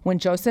 When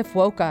Joseph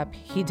woke up,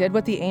 he did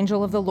what the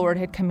angel of the Lord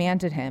had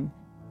commanded him,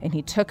 and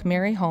he took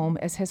Mary home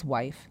as his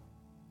wife.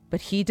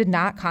 But he did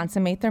not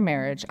consummate their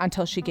marriage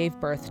until she gave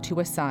birth to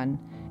a son,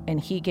 and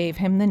he gave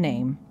him the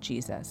name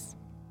Jesus.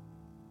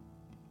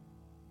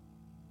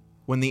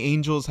 When the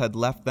angels had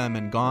left them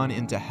and gone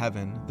into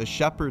heaven, the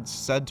shepherds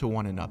said to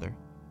one another,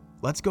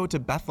 "Let's go to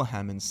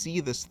Bethlehem and see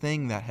this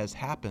thing that has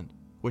happened,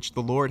 which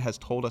the Lord has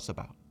told us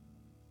about."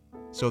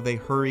 So they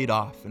hurried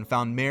off and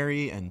found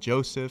Mary and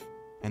Joseph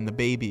and the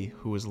baby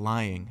who was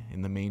lying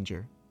in the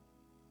manger.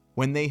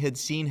 When they had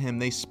seen him,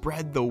 they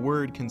spread the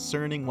word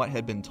concerning what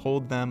had been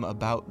told them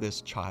about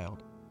this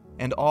child,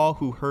 and all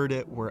who heard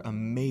it were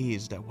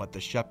amazed at what the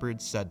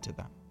shepherds said to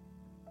them.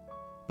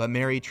 But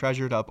Mary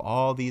treasured up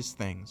all these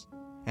things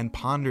and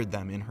pondered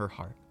them in her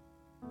heart.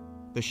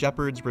 The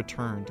shepherds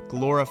returned,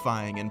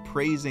 glorifying and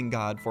praising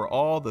God for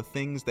all the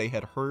things they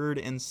had heard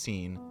and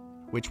seen,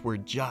 which were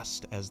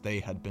just as they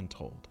had been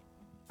told.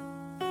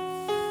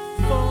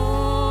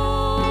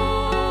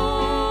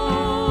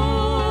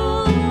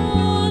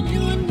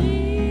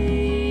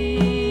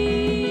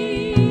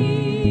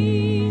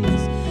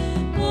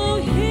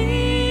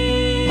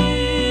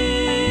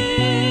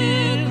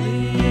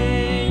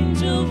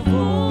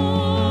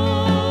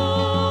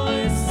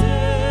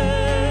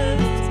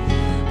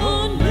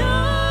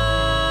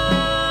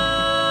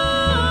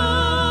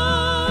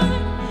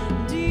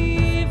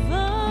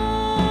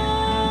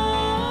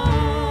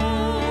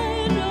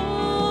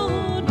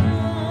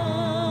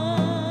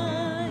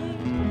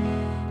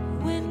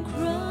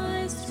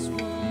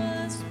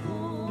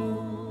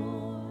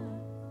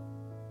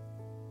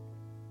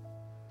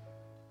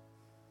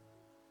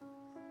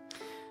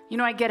 You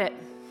know, I get it.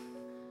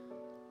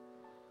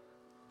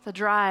 The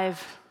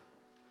drive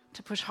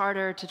to push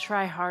harder, to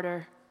try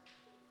harder,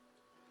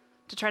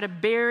 to try to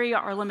bury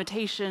our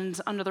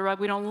limitations under the rug.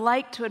 We don't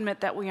like to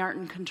admit that we aren't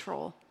in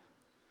control.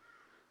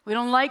 We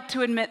don't like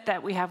to admit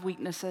that we have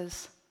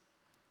weaknesses.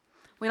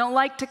 We don't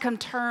like to come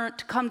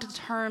to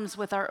terms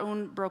with our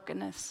own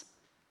brokenness.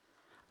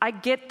 I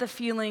get the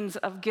feelings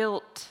of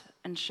guilt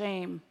and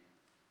shame.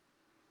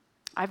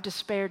 I've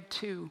despaired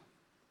too.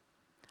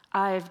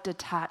 I've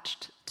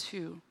detached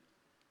too.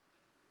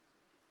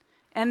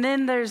 And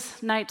then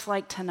there's nights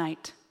like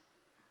tonight,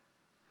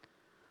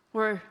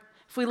 where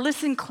if we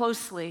listen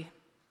closely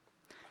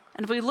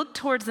and if we look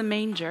towards the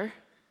manger,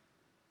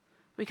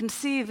 we can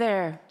see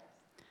there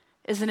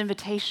is an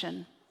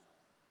invitation.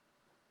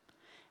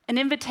 An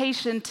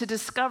invitation to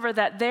discover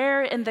that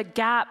there in the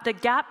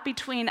gap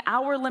between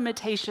our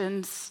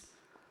limitations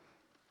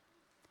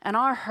and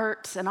our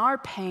hurts and our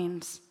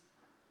pains,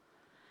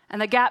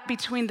 and the gap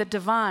between the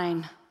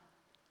divine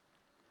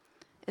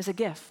is a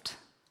gift.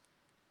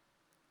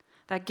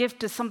 That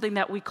gift is something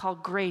that we call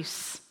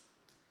grace.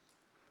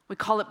 We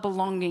call it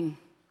belonging.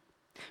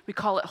 We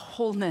call it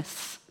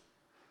wholeness.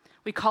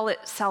 We call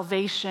it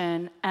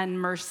salvation and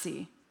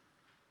mercy.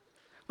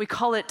 We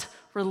call it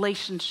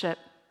relationship.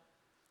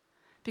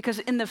 Because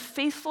in the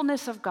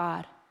faithfulness of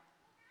God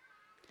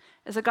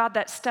is a God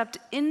that stepped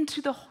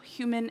into the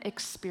human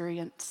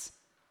experience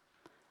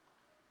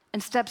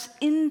and steps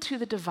into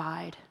the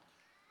divide.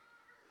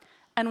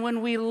 And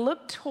when we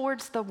look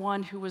towards the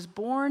one who was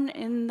born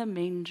in the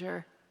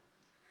manger,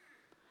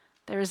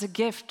 there is a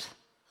gift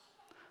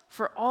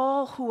for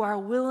all who are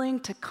willing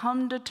to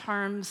come to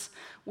terms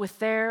with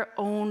their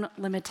own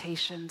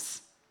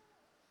limitations.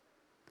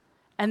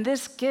 And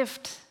this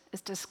gift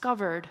is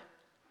discovered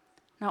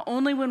not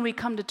only when we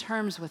come to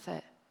terms with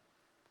it,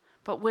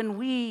 but when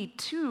we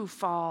too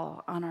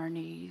fall on our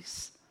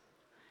knees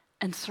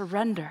and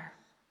surrender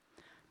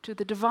to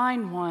the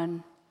Divine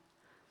One,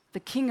 the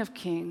King of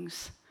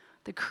Kings,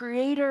 the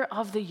Creator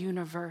of the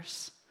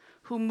universe,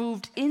 who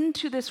moved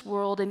into this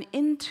world and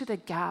into the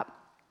gap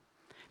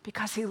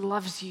because he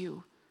loves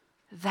you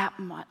that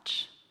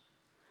much.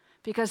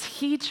 Because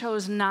he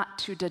chose not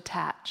to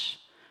detach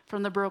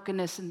from the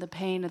brokenness and the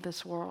pain of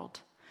this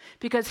world.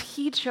 Because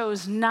he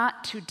chose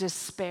not to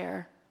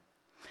despair.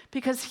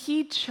 Because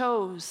he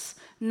chose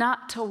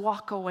not to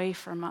walk away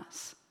from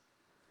us.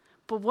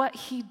 But what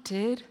he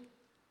did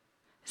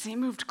is he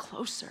moved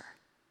closer.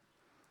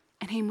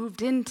 And he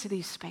moved into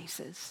these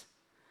spaces.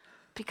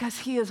 Because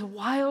he is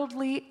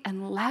wildly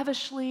and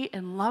lavishly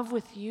in love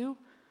with you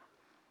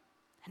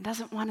and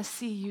doesn't want to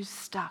see you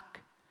stuck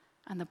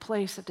and the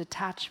place of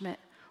detachment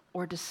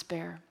or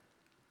despair,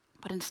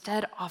 but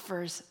instead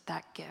offers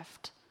that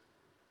gift.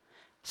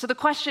 So the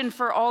question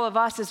for all of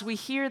us as we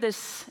hear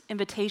this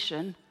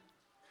invitation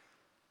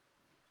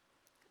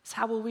is,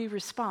 how will we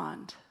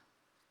respond?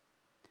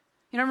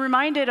 You know, I'm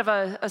reminded of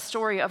a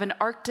story of an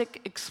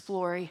Arctic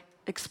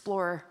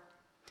explorer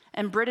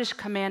and British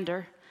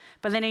commander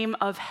by the name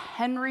of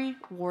Henry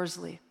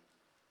Worsley.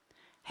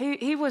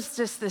 He was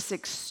just this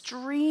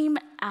extreme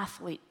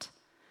athlete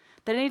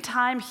that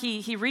anytime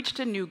he reached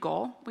a new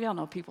goal, we all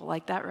know people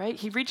like that, right?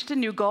 He reached a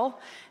new goal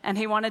and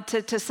he wanted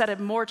to set a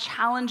more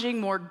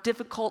challenging, more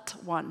difficult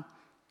one.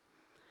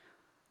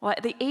 Well,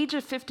 at the age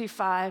of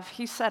 55,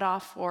 he set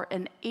off for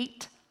an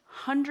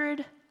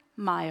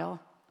 800-mile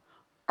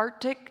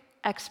Arctic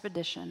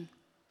expedition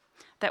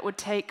that would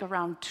take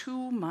around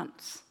 2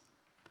 months.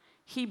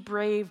 He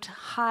braved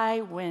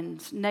high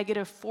winds,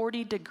 negative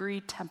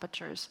 40-degree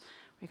temperatures.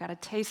 We got a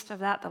taste of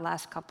that the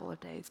last couple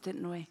of days,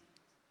 didn't we?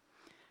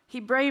 He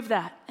braved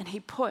that and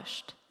he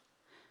pushed.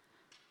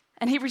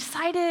 And he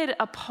recited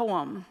a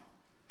poem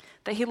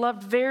that he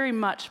loved very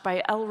much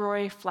by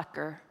Elroy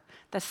Flecker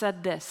that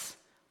said this: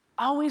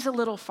 always a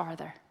little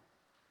farther,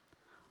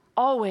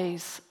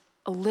 always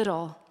a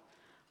little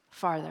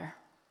farther.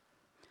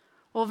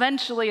 Well,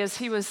 eventually, as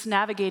he was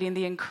navigating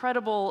the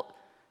incredible,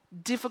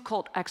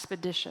 difficult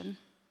expedition,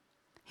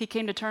 he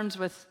came to terms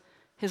with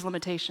his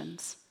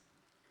limitations.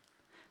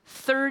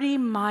 30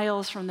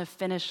 miles from the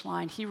finish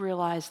line, he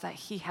realized that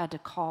he had to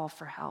call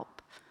for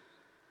help.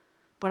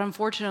 But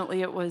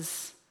unfortunately, it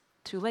was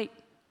too late.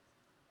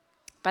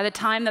 By the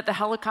time that the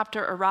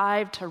helicopter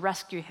arrived to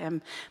rescue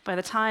him, by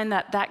the time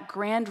that that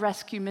grand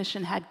rescue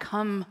mission had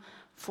come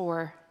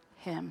for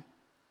him,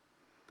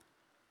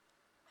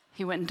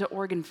 he went into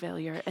organ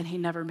failure and he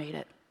never made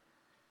it.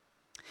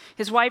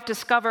 His wife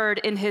discovered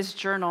in his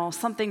journal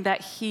something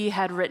that he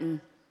had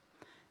written: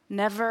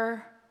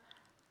 never,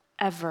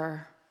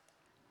 ever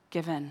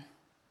give in.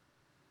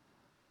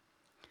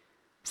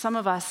 Some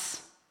of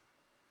us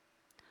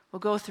will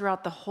go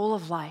throughout the whole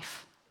of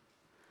life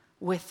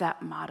with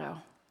that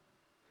motto.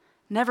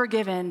 Never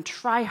give in,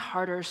 try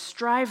harder,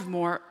 strive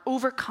more,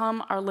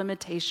 overcome our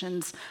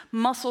limitations,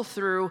 muscle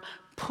through,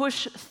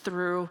 push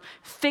through,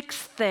 fix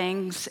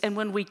things, and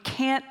when we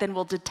can't, then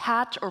we'll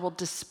detach or we'll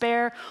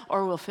despair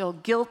or we'll feel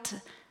guilt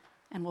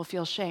and we'll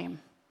feel shame.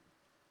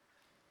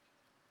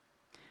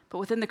 But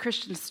within the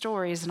Christian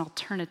story is an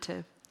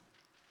alternative.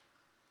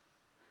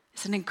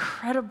 It's an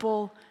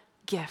incredible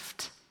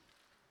gift.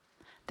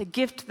 The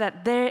gift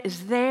that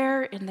is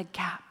there in the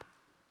gap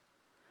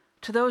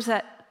to those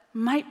that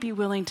might be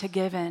willing to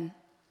give in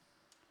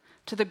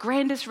to the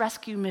grandest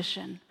rescue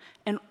mission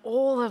in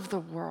all of the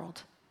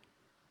world.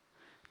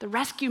 The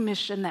rescue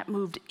mission that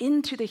moved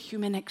into the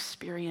human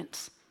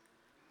experience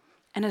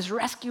and is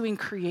rescuing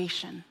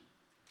creation.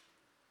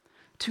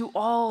 To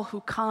all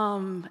who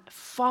come,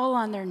 fall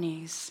on their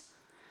knees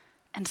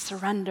and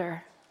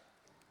surrender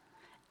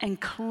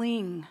and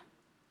cling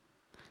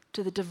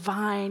to the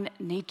divine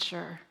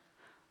nature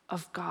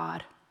of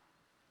God,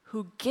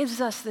 who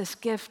gives us this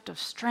gift of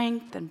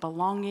strength and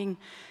belonging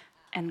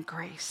and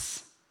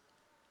grace.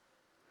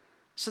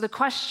 So the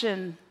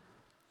question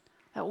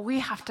that we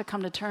have to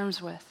come to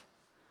terms with,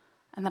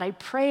 and that I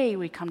pray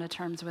we come to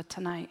terms with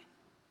tonight,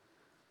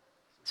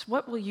 is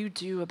what will you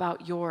do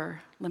about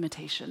your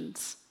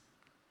limitations?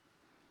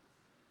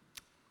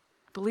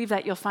 I believe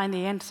that you'll find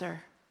the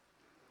answer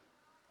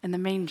in the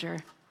manger.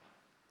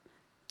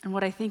 And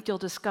what I think you'll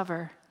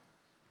discover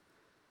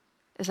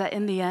is that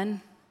in the end,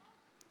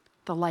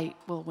 the light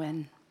will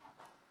win.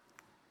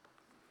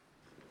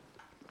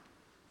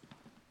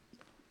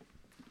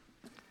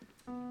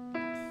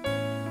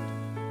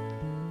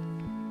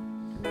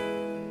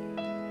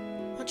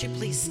 Won't you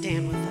please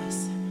stand with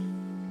us?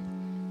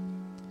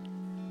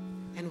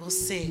 And we'll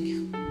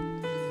sing,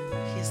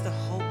 He is the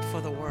hope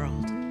for the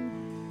world.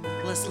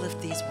 Let's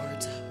lift these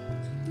words up.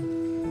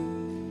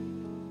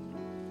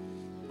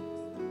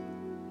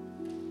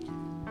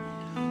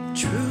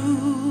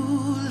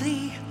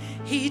 Truly,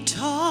 He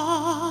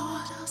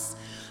taught us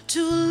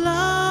to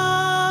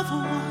love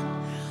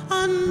one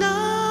another.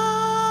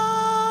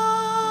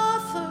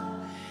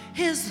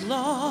 His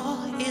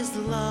law is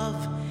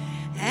love,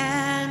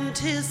 and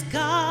His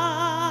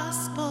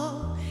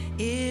gospel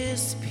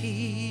is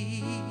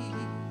peace.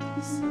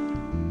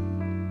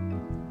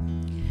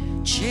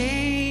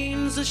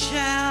 Chains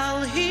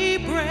shall He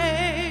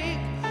break,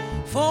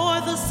 for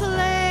the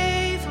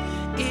slave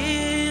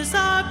is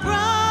our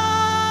brother.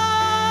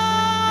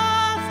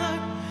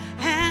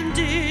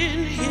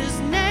 In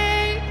His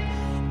name,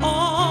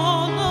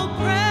 all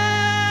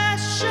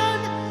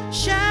oppression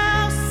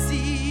shall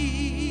cease.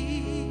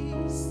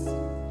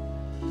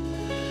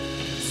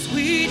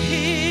 Sweet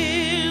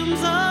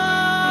hymns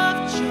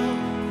of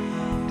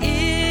joy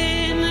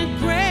in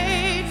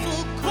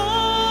grateful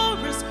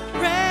chorus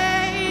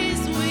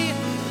praise we.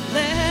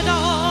 Let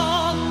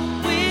all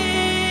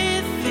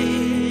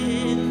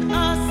within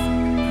us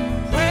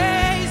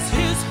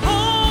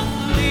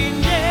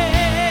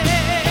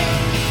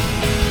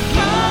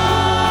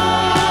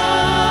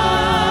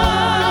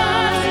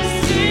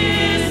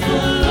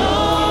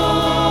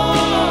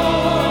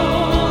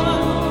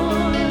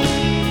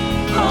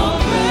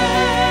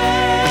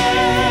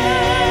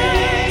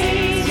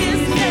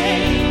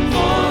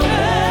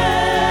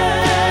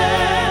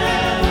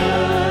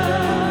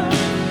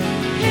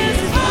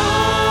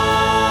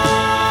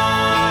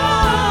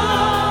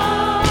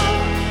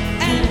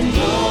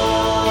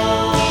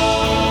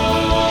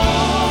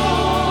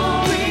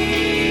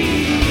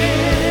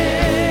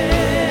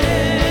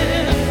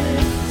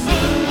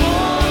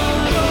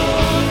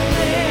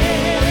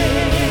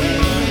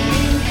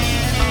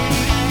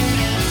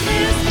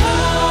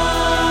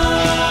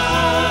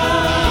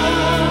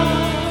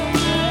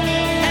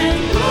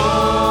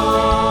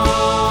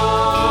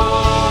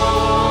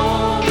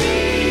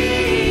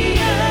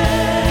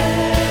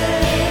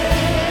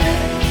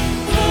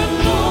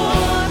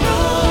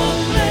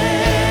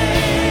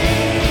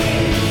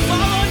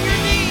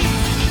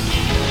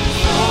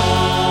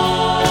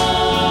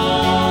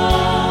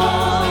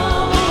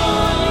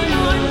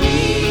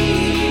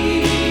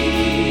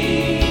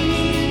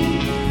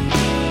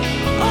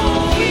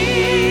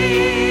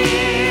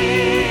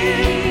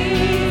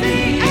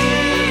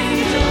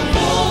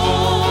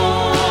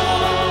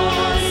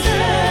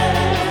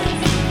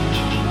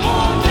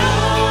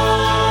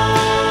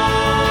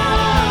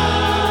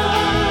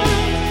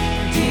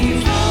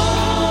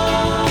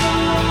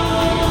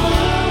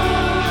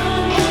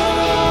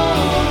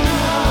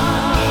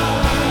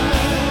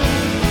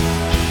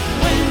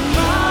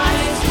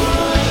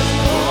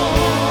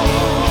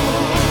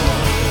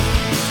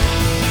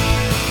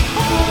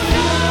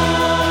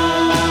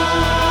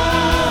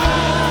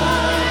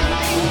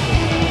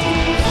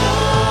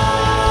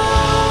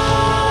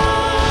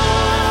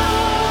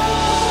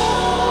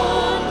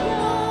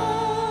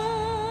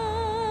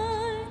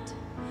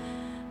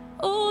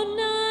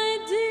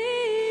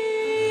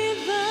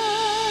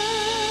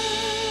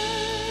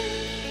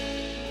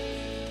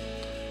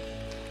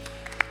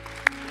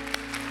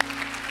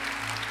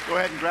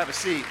grab a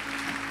seat.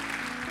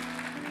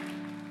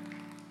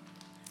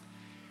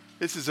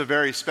 This is a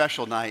very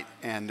special night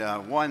and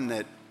one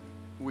that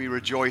we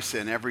rejoice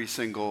in every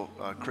single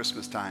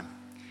Christmas time.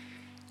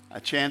 A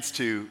chance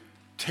to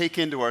take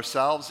into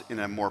ourselves in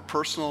a more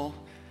personal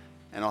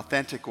and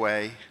authentic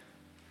way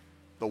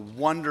the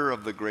wonder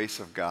of the grace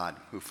of God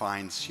who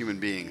finds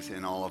human beings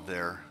in all of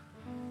their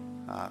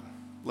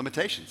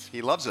limitations.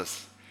 He loves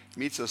us,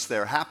 meets us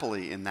there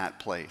happily in that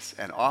place,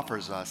 and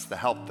offers us the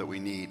help that we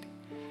need.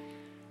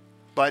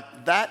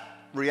 But that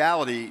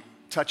reality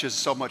touches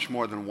so much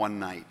more than one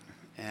night.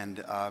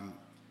 And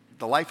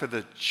the life of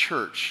the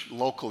church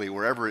locally,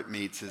 wherever it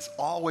meets, is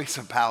always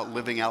about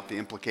living out the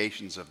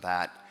implications of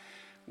that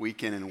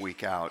week in and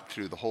week out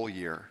through the whole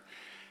year.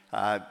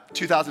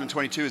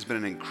 2022 has been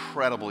an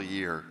incredible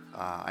year.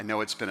 I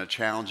know it's been a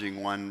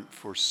challenging one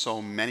for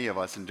so many of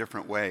us in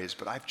different ways,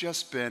 but I've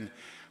just been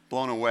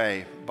blown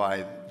away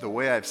by the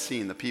way I've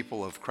seen the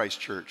people of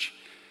Christ Church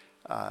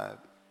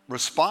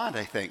respond,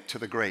 I think, to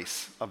the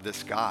grace of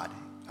this God.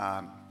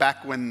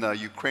 Back when the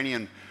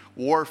Ukrainian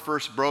war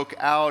first broke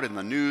out and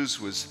the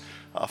news was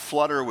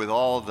aflutter with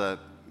all the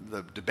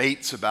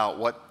debates about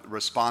what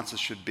responses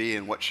should be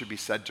and what should be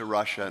said to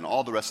Russia and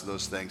all the rest of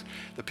those things,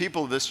 the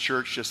people of this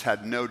church just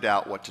had no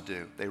doubt what to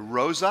do. They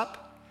rose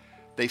up,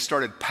 they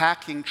started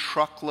packing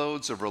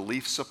truckloads of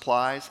relief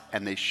supplies,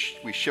 and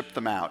we shipped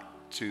them out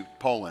to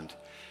Poland,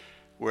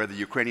 where the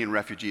Ukrainian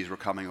refugees were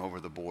coming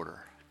over the border,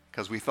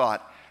 because we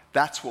thought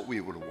that's what we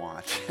would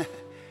want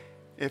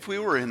if we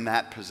were in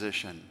that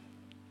position.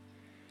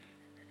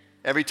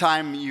 Every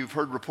time you've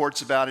heard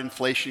reports about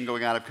inflation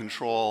going out of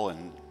control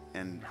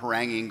and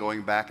haranguing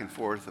going back and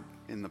forth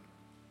in the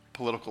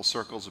political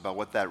circles about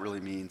what that really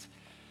means,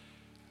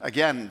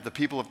 again, the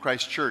people of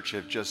Christ Church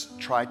have just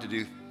tried to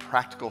do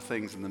practical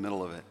things in the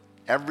middle of it.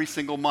 Every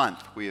single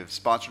month, we have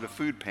sponsored a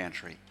food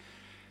pantry.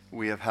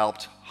 We have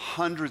helped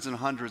hundreds and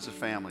hundreds of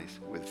families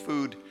with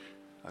food,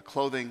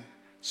 clothing,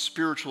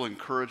 spiritual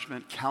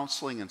encouragement,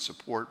 counseling and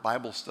support,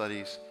 Bible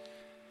studies.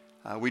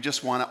 We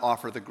just want to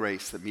offer the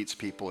grace that meets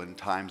people in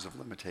times of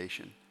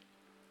limitation.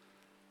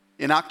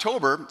 In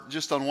October,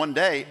 just on one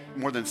day,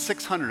 more than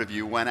 600 of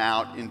you went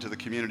out into the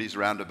communities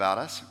round about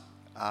us.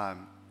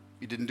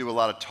 You didn't do a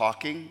lot of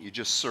talking, you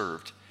just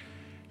served.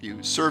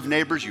 You served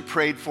neighbors, you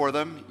prayed for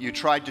them, you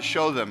tried to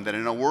show them that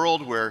in a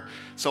world where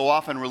so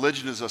often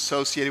religion is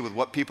associated with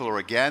what people are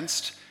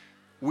against,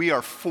 we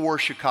are for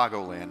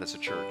Chicagoland as a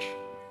church.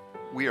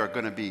 We are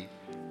going to be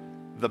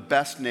the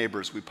best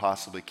neighbors we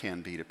possibly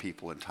can be to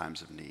people in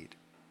times of need.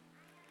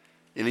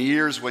 In the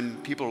years when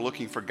people are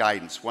looking for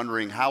guidance,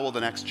 wondering how will the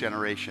next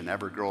generation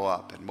ever grow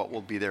up and what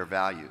will be their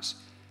values,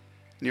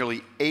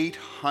 nearly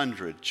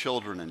 800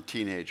 children and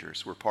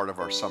teenagers were part of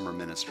our summer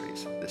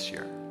ministries this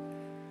year.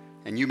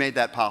 And you made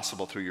that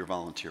possible through your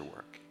volunteer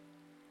work.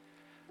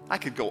 I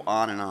could go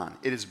on and on.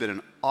 It has been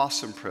an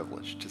awesome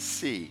privilege to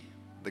see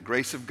the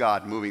grace of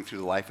God moving through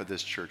the life of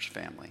this church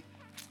family.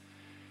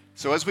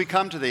 So as we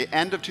come to the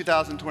end of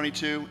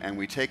 2022 and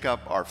we take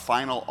up our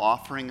final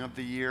offering of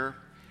the year,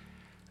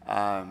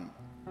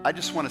 I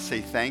just want to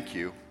say thank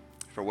you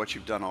for what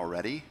you've done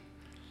already.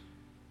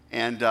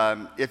 And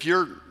if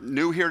you're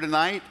new here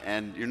tonight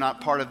and you're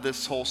not part of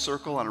this whole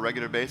circle on a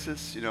regular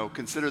basis,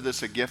 consider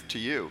this a gift to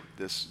you,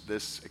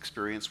 this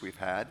experience we've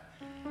had.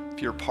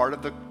 If you're part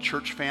of the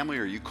church family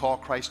or you call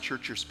Christ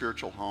Church your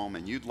spiritual home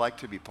and you'd like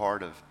to be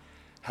part of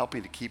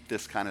helping to keep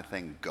this kind of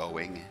thing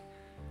going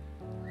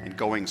and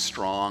going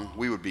strong,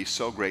 we would be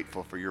so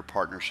grateful for your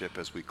partnership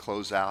as we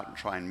close out and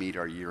try and meet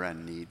our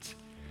year-end needs.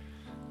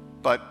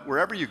 But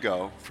wherever you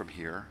go from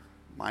here,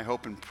 my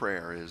hope and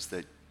prayer is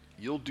that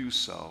you'll do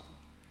so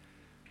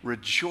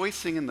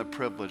rejoicing in the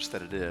privilege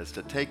that it is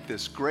to take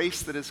this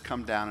grace that has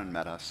come down and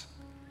met us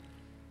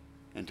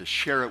and to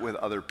share it with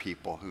other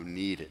people who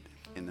need it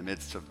in the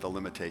midst of the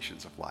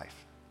limitations of life.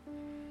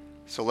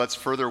 So let's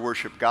further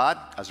worship God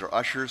as our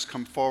ushers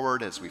come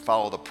forward, as we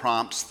follow the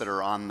prompts that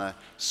are on the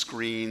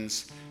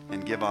screens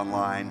and give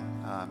online.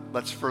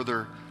 Let's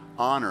further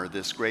honor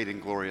this great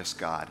and glorious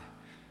God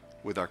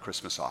with our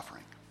Christmas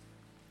offering.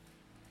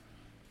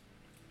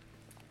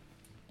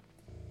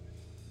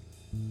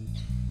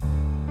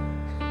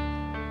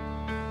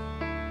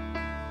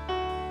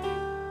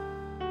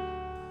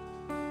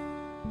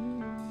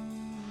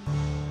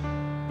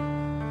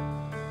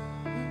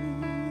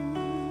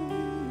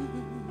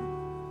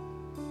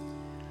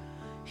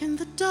 In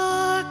the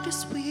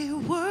darkness we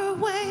were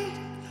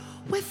waiting,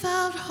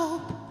 without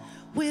hope,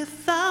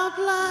 without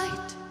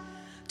light,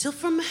 till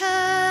from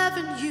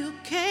heaven you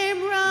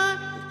came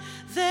running.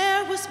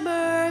 There was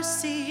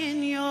mercy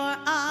in your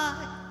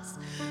eyes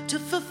to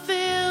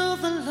fulfill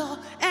the law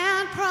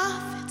and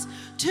prophets.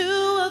 To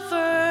a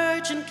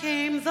virgin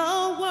came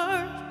the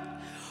word,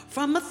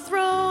 from a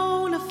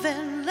throne of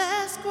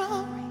endless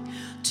glory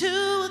to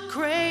a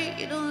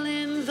cradle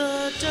in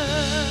the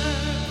dirt.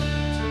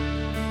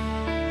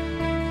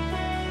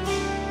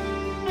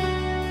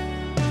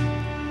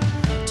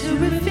 To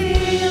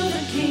reveal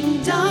the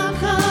kingdom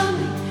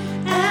coming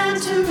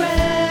and to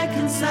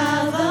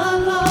reconcile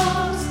the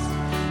lost,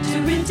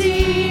 to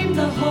redeem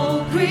the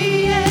whole creation.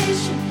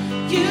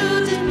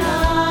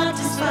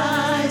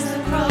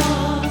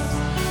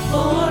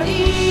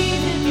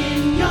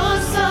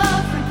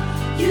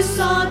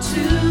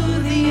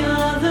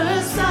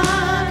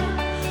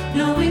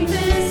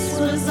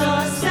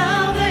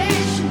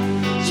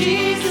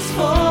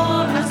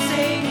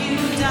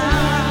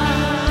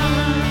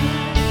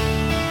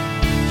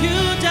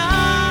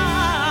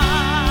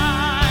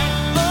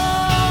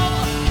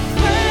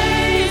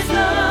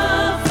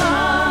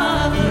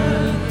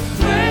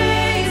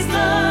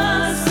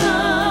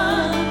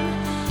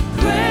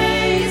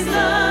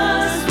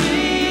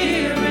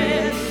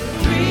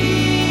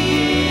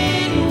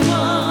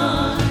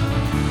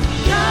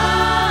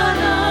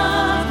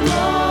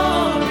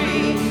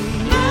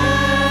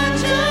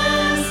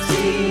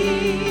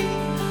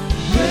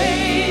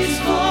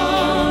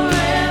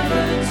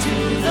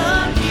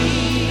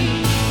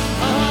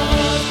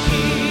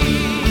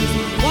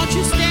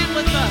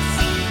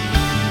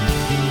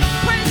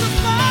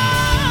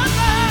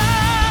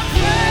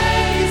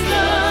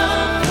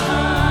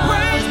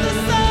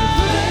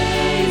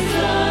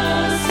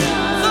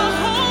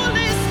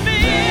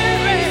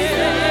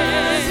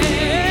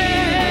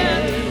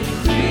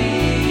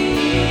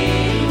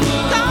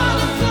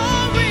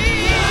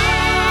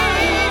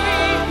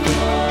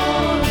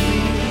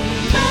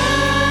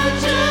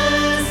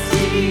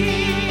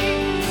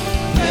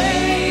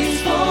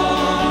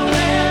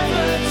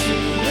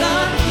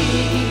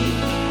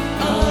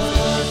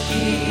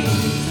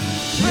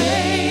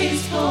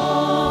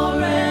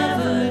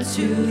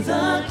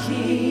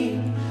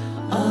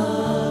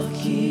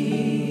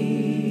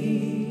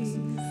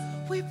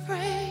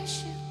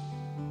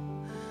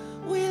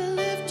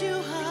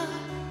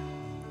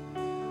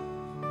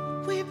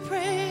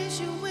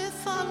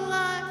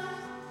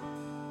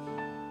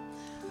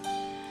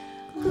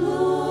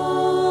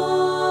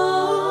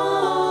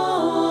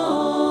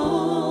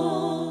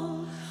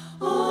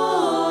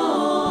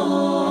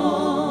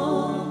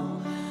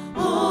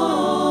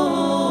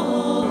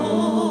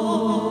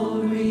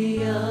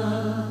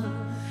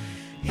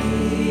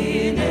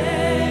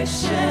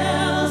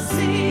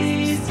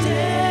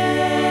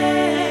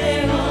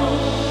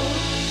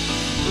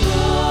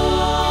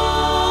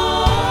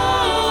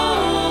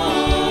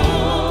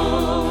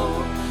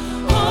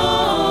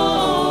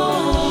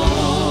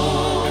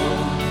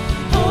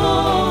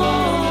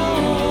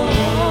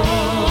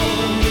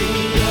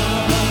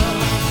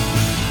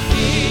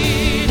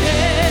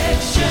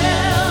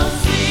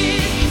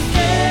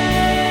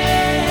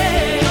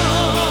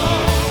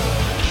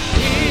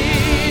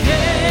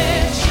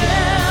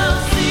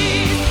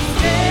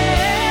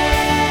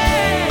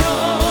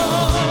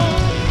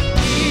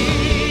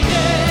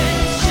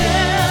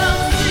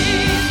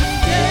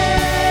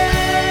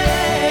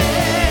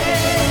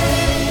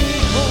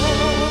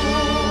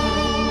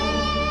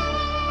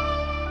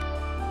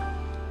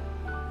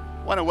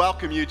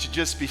 welcome you to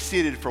just be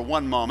seated for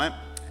one moment,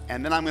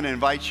 and then I'm going to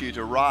invite you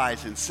to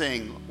rise and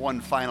sing one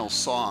final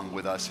song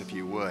with us, if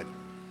you would.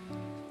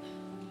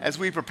 As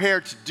we prepare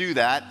to do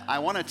that, I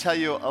want to tell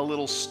you a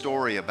little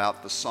story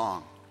about the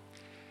song,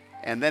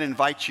 and then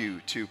invite you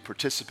to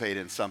participate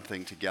in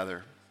something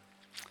together.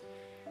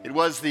 It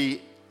was the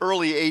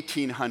early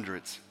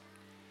 1800s,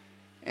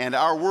 and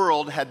our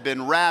world had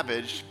been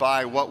ravaged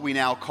by what we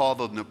now call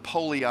the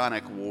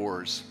Napoleonic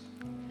Wars.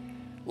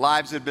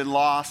 Lives had been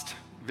lost,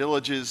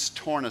 villages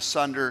torn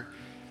asunder.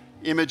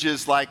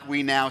 Images like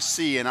we now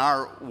see in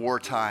our war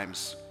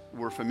times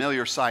were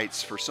familiar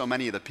sights for so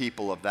many of the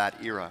people of that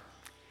era.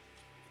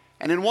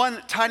 And in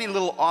one tiny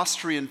little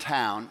Austrian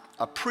town,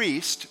 a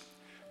priest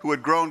who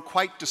had grown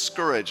quite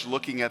discouraged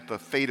looking at the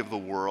fate of the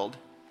world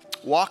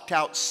walked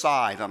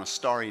outside on a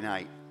starry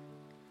night.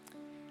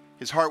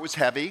 His heart was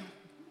heavy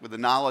with the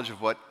knowledge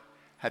of what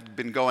had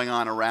been going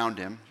on around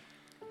him.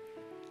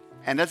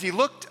 And as he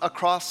looked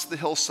across the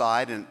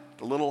hillside and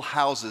the little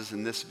houses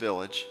in this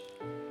village,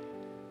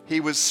 he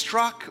was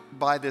struck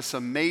by this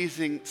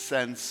amazing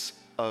sense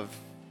of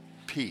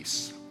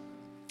peace.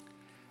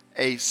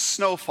 A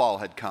snowfall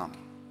had come.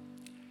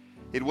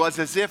 It was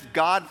as if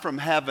God from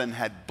heaven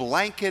had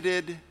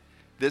blanketed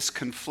this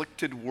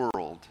conflicted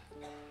world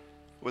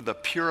with a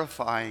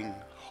purifying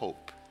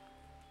hope.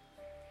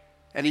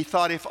 And he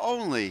thought, if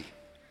only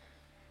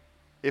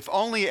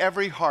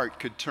every heart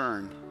could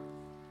turn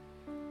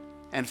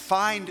and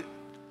find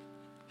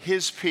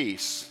his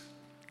peace,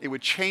 it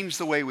would change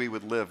the way we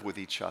would live with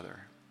each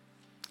other.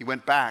 He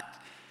went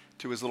back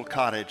to his little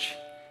cottage.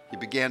 He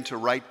began to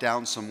write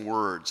down some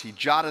words. He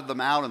jotted them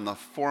out in the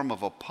form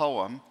of a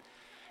poem,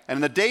 and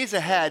in the days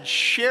ahead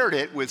shared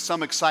it with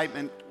some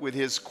excitement with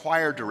his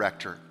choir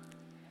director.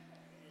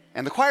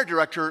 And the choir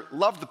director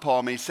loved the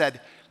poem. He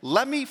said,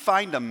 "Let me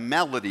find a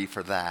melody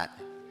for that."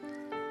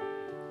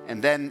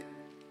 And then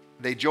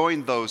they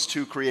joined those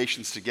two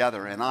creations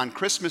together. And on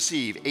Christmas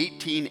Eve,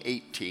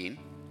 1818,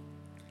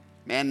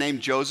 a man named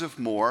Joseph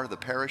Moore, the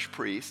parish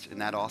priest in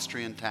that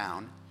Austrian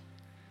town,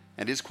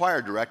 and his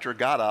choir director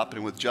got up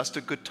and with just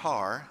a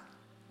guitar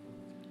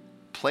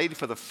played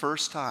for the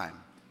first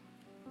time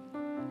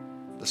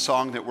the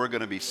song that we're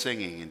going to be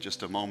singing in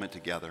just a moment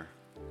together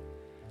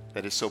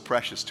that is so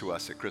precious to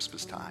us at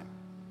Christmas time.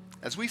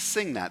 As we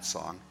sing that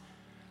song,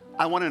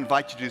 I want to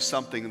invite you to do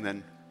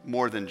something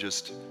more than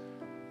just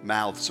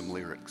mouth some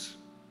lyrics.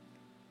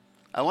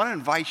 I want to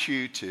invite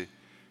you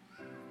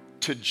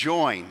to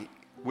join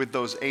with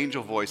those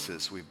angel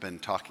voices we've been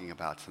talking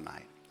about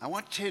tonight. I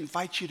want to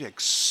invite you to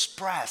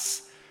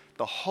express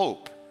the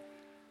hope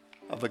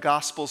of the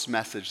gospel's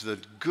message, the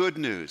good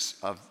news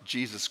of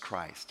Jesus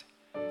Christ.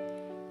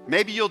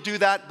 Maybe you'll do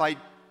that by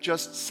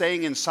just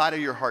saying inside of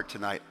your heart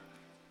tonight,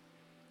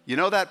 you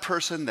know that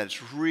person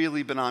that's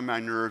really been on my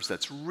nerves,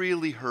 that's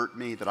really hurt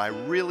me, that I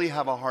really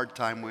have a hard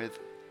time with?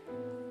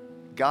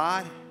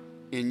 God,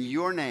 in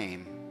your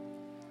name,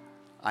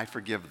 I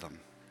forgive them.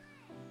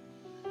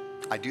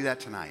 I do that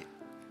tonight.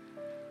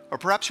 Or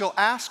perhaps you'll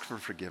ask for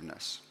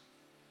forgiveness.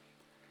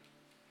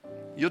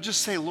 You'll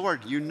just say,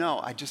 Lord, you know,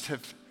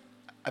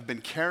 I've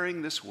been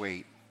carrying this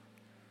weight.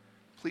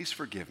 Please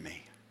forgive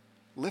me.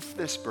 Lift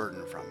this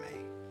burden from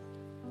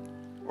me.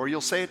 Or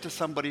you'll say it to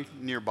somebody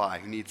nearby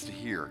who needs to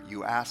hear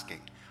you asking,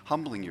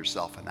 humbling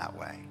yourself in that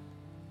way.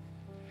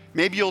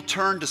 Maybe you'll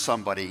turn to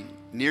somebody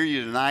near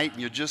you tonight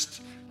and you'll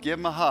just give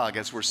them a hug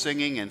as we're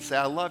singing and say,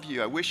 I love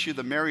you. I wish you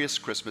the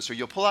merriest Christmas. Or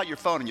you'll pull out your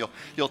phone and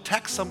you'll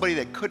text somebody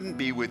that couldn't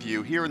be with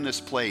you here in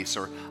this place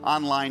or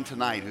online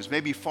tonight who's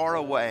maybe far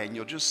away, and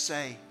you'll just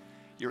say,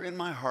 you're in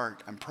my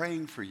heart. I'm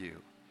praying for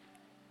you.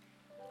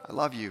 I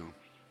love you.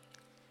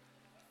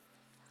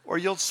 Or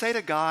you'll say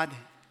to God,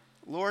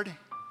 Lord,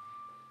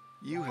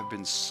 you have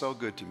been so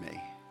good to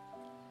me.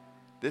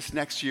 This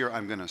next year,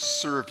 I'm going to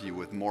serve you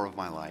with more of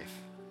my life.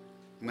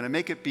 I'm going to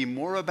make it be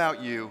more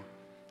about you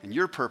and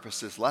your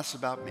purposes, less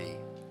about me.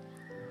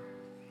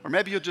 Or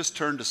maybe you'll just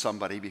turn to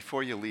somebody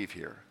before you leave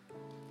here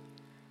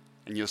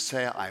and you'll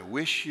say, I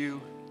wish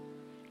you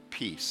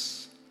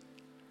peace.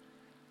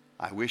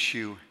 I wish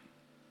you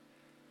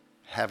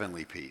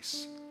heavenly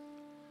peace.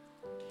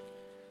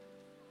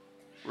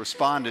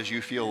 Respond as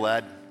you feel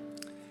led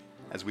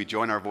as we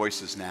join our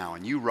voices now,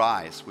 and you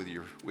rise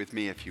with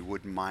me, if you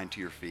wouldn't mind,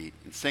 to your feet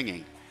and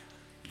singing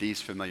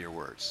these familiar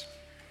words.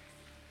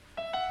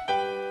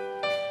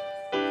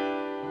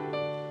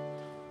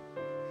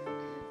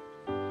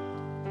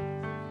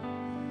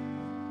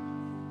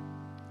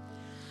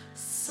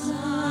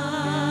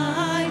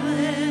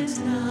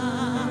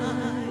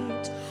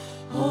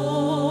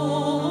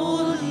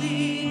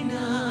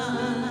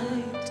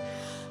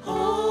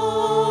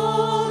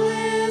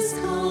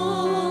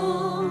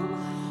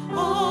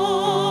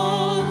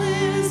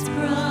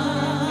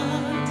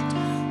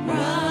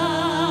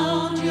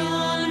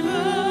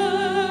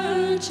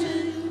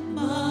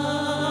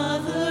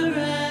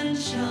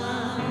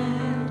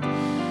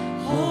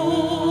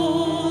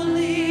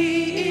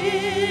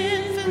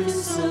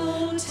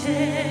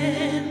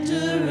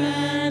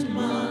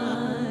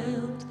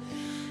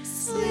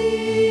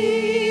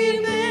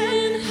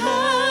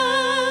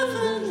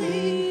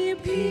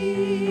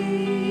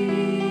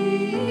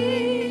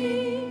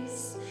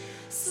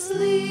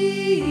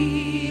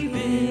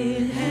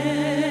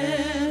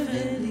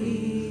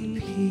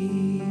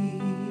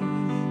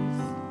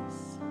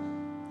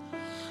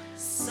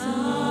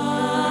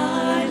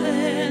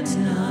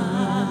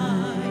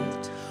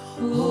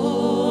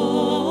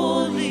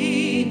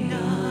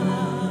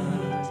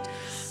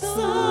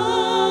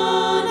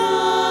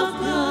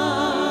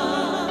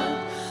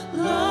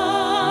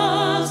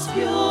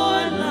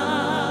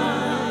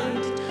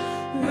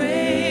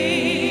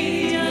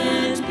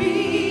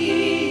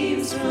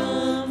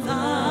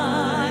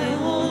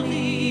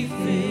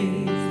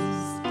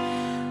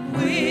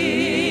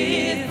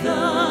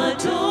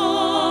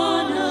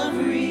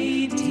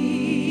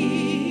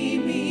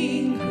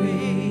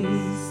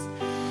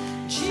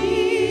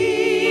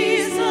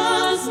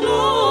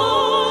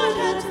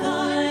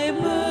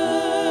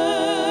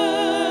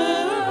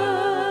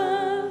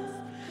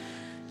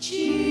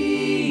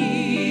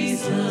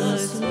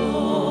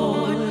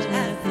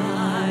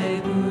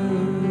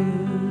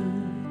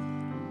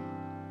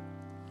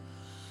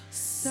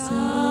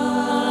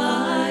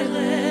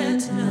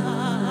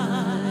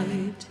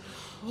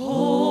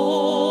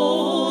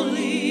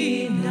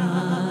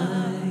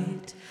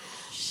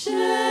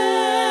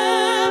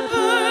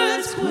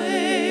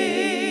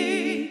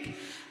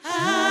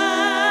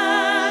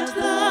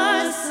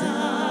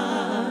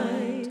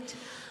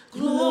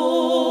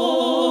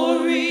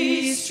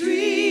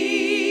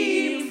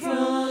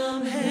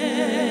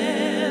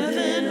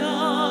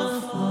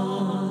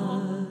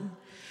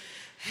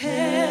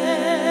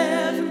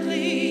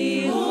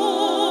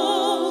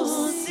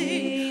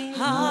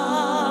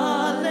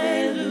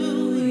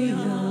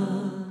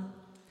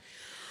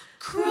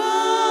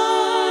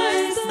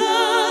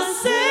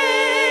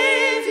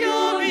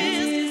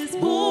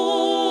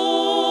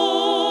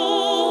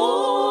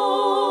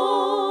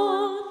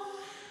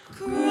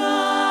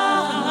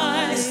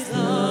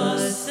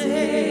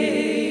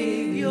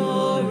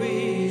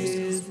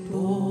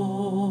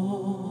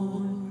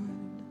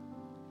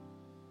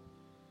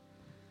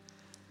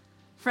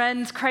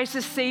 Friends,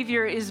 Christ's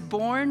Savior is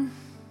born,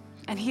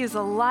 and he is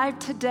alive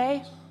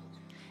today,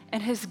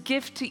 and his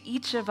gift to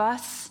each of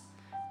us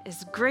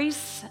is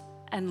grace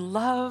and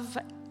love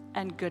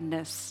and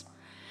goodness.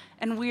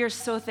 And we are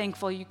so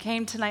thankful you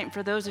came tonight, and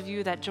for those of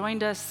you that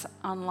joined us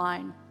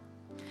online.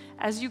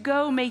 As you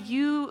go, may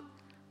you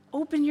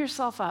open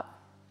yourself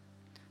up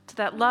to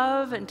that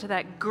love, and to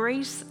that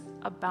grace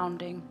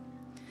abounding.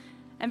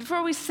 And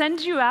before we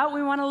send you out,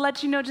 we want to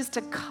let you know just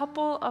a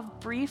couple of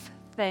brief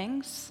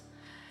things.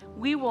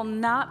 We will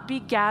not be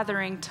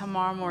gathering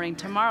tomorrow morning.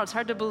 Tomorrow, it's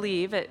hard to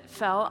believe it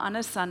fell on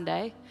a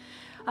Sunday.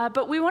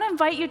 But we want to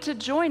invite you to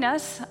join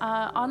us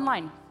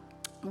online.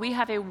 We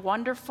have a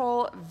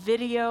wonderful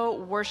video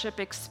worship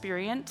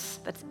experience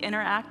that's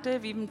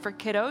interactive, even for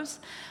kiddos,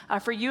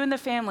 for you and the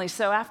family.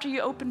 So after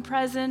you open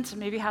presents,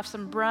 maybe have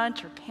some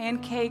brunch or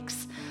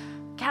pancakes,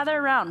 gather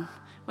around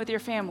with your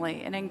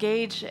family and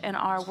engage in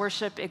our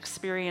worship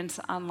experience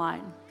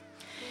online.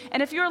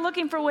 And if you're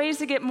looking for ways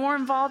to get more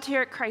involved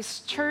here at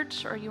Christ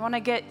Church, or you want to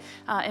get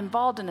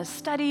involved in a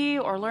study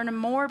or learn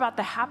more about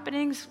the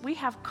happenings, we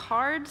have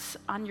cards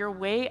on your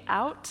way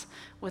out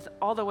with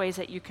all the ways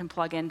that you can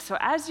plug in. So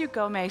as you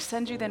go, may I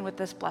send you then with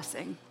this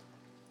blessing.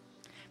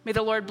 May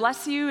the Lord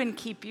bless you and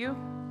keep you.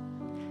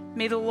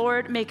 May the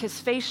Lord make his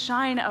face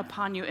shine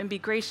upon you and be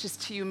gracious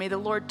to you. May the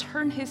Lord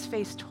turn his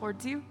face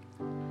towards you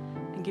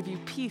and give you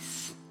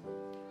peace.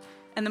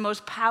 In the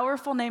most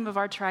powerful name of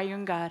our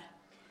triune God,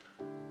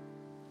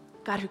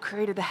 God who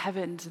created the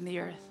heavens and the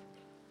earth,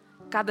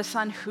 God the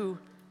Son who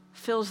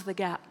fills the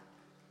gap,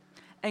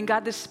 and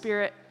God the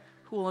Spirit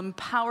who will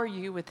empower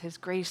you with his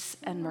grace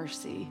and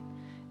mercy.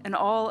 And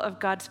all of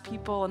God's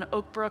people in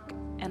Oak Brook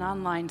and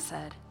online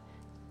said,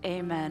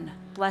 amen.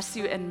 Bless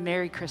you and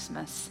Merry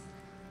Christmas.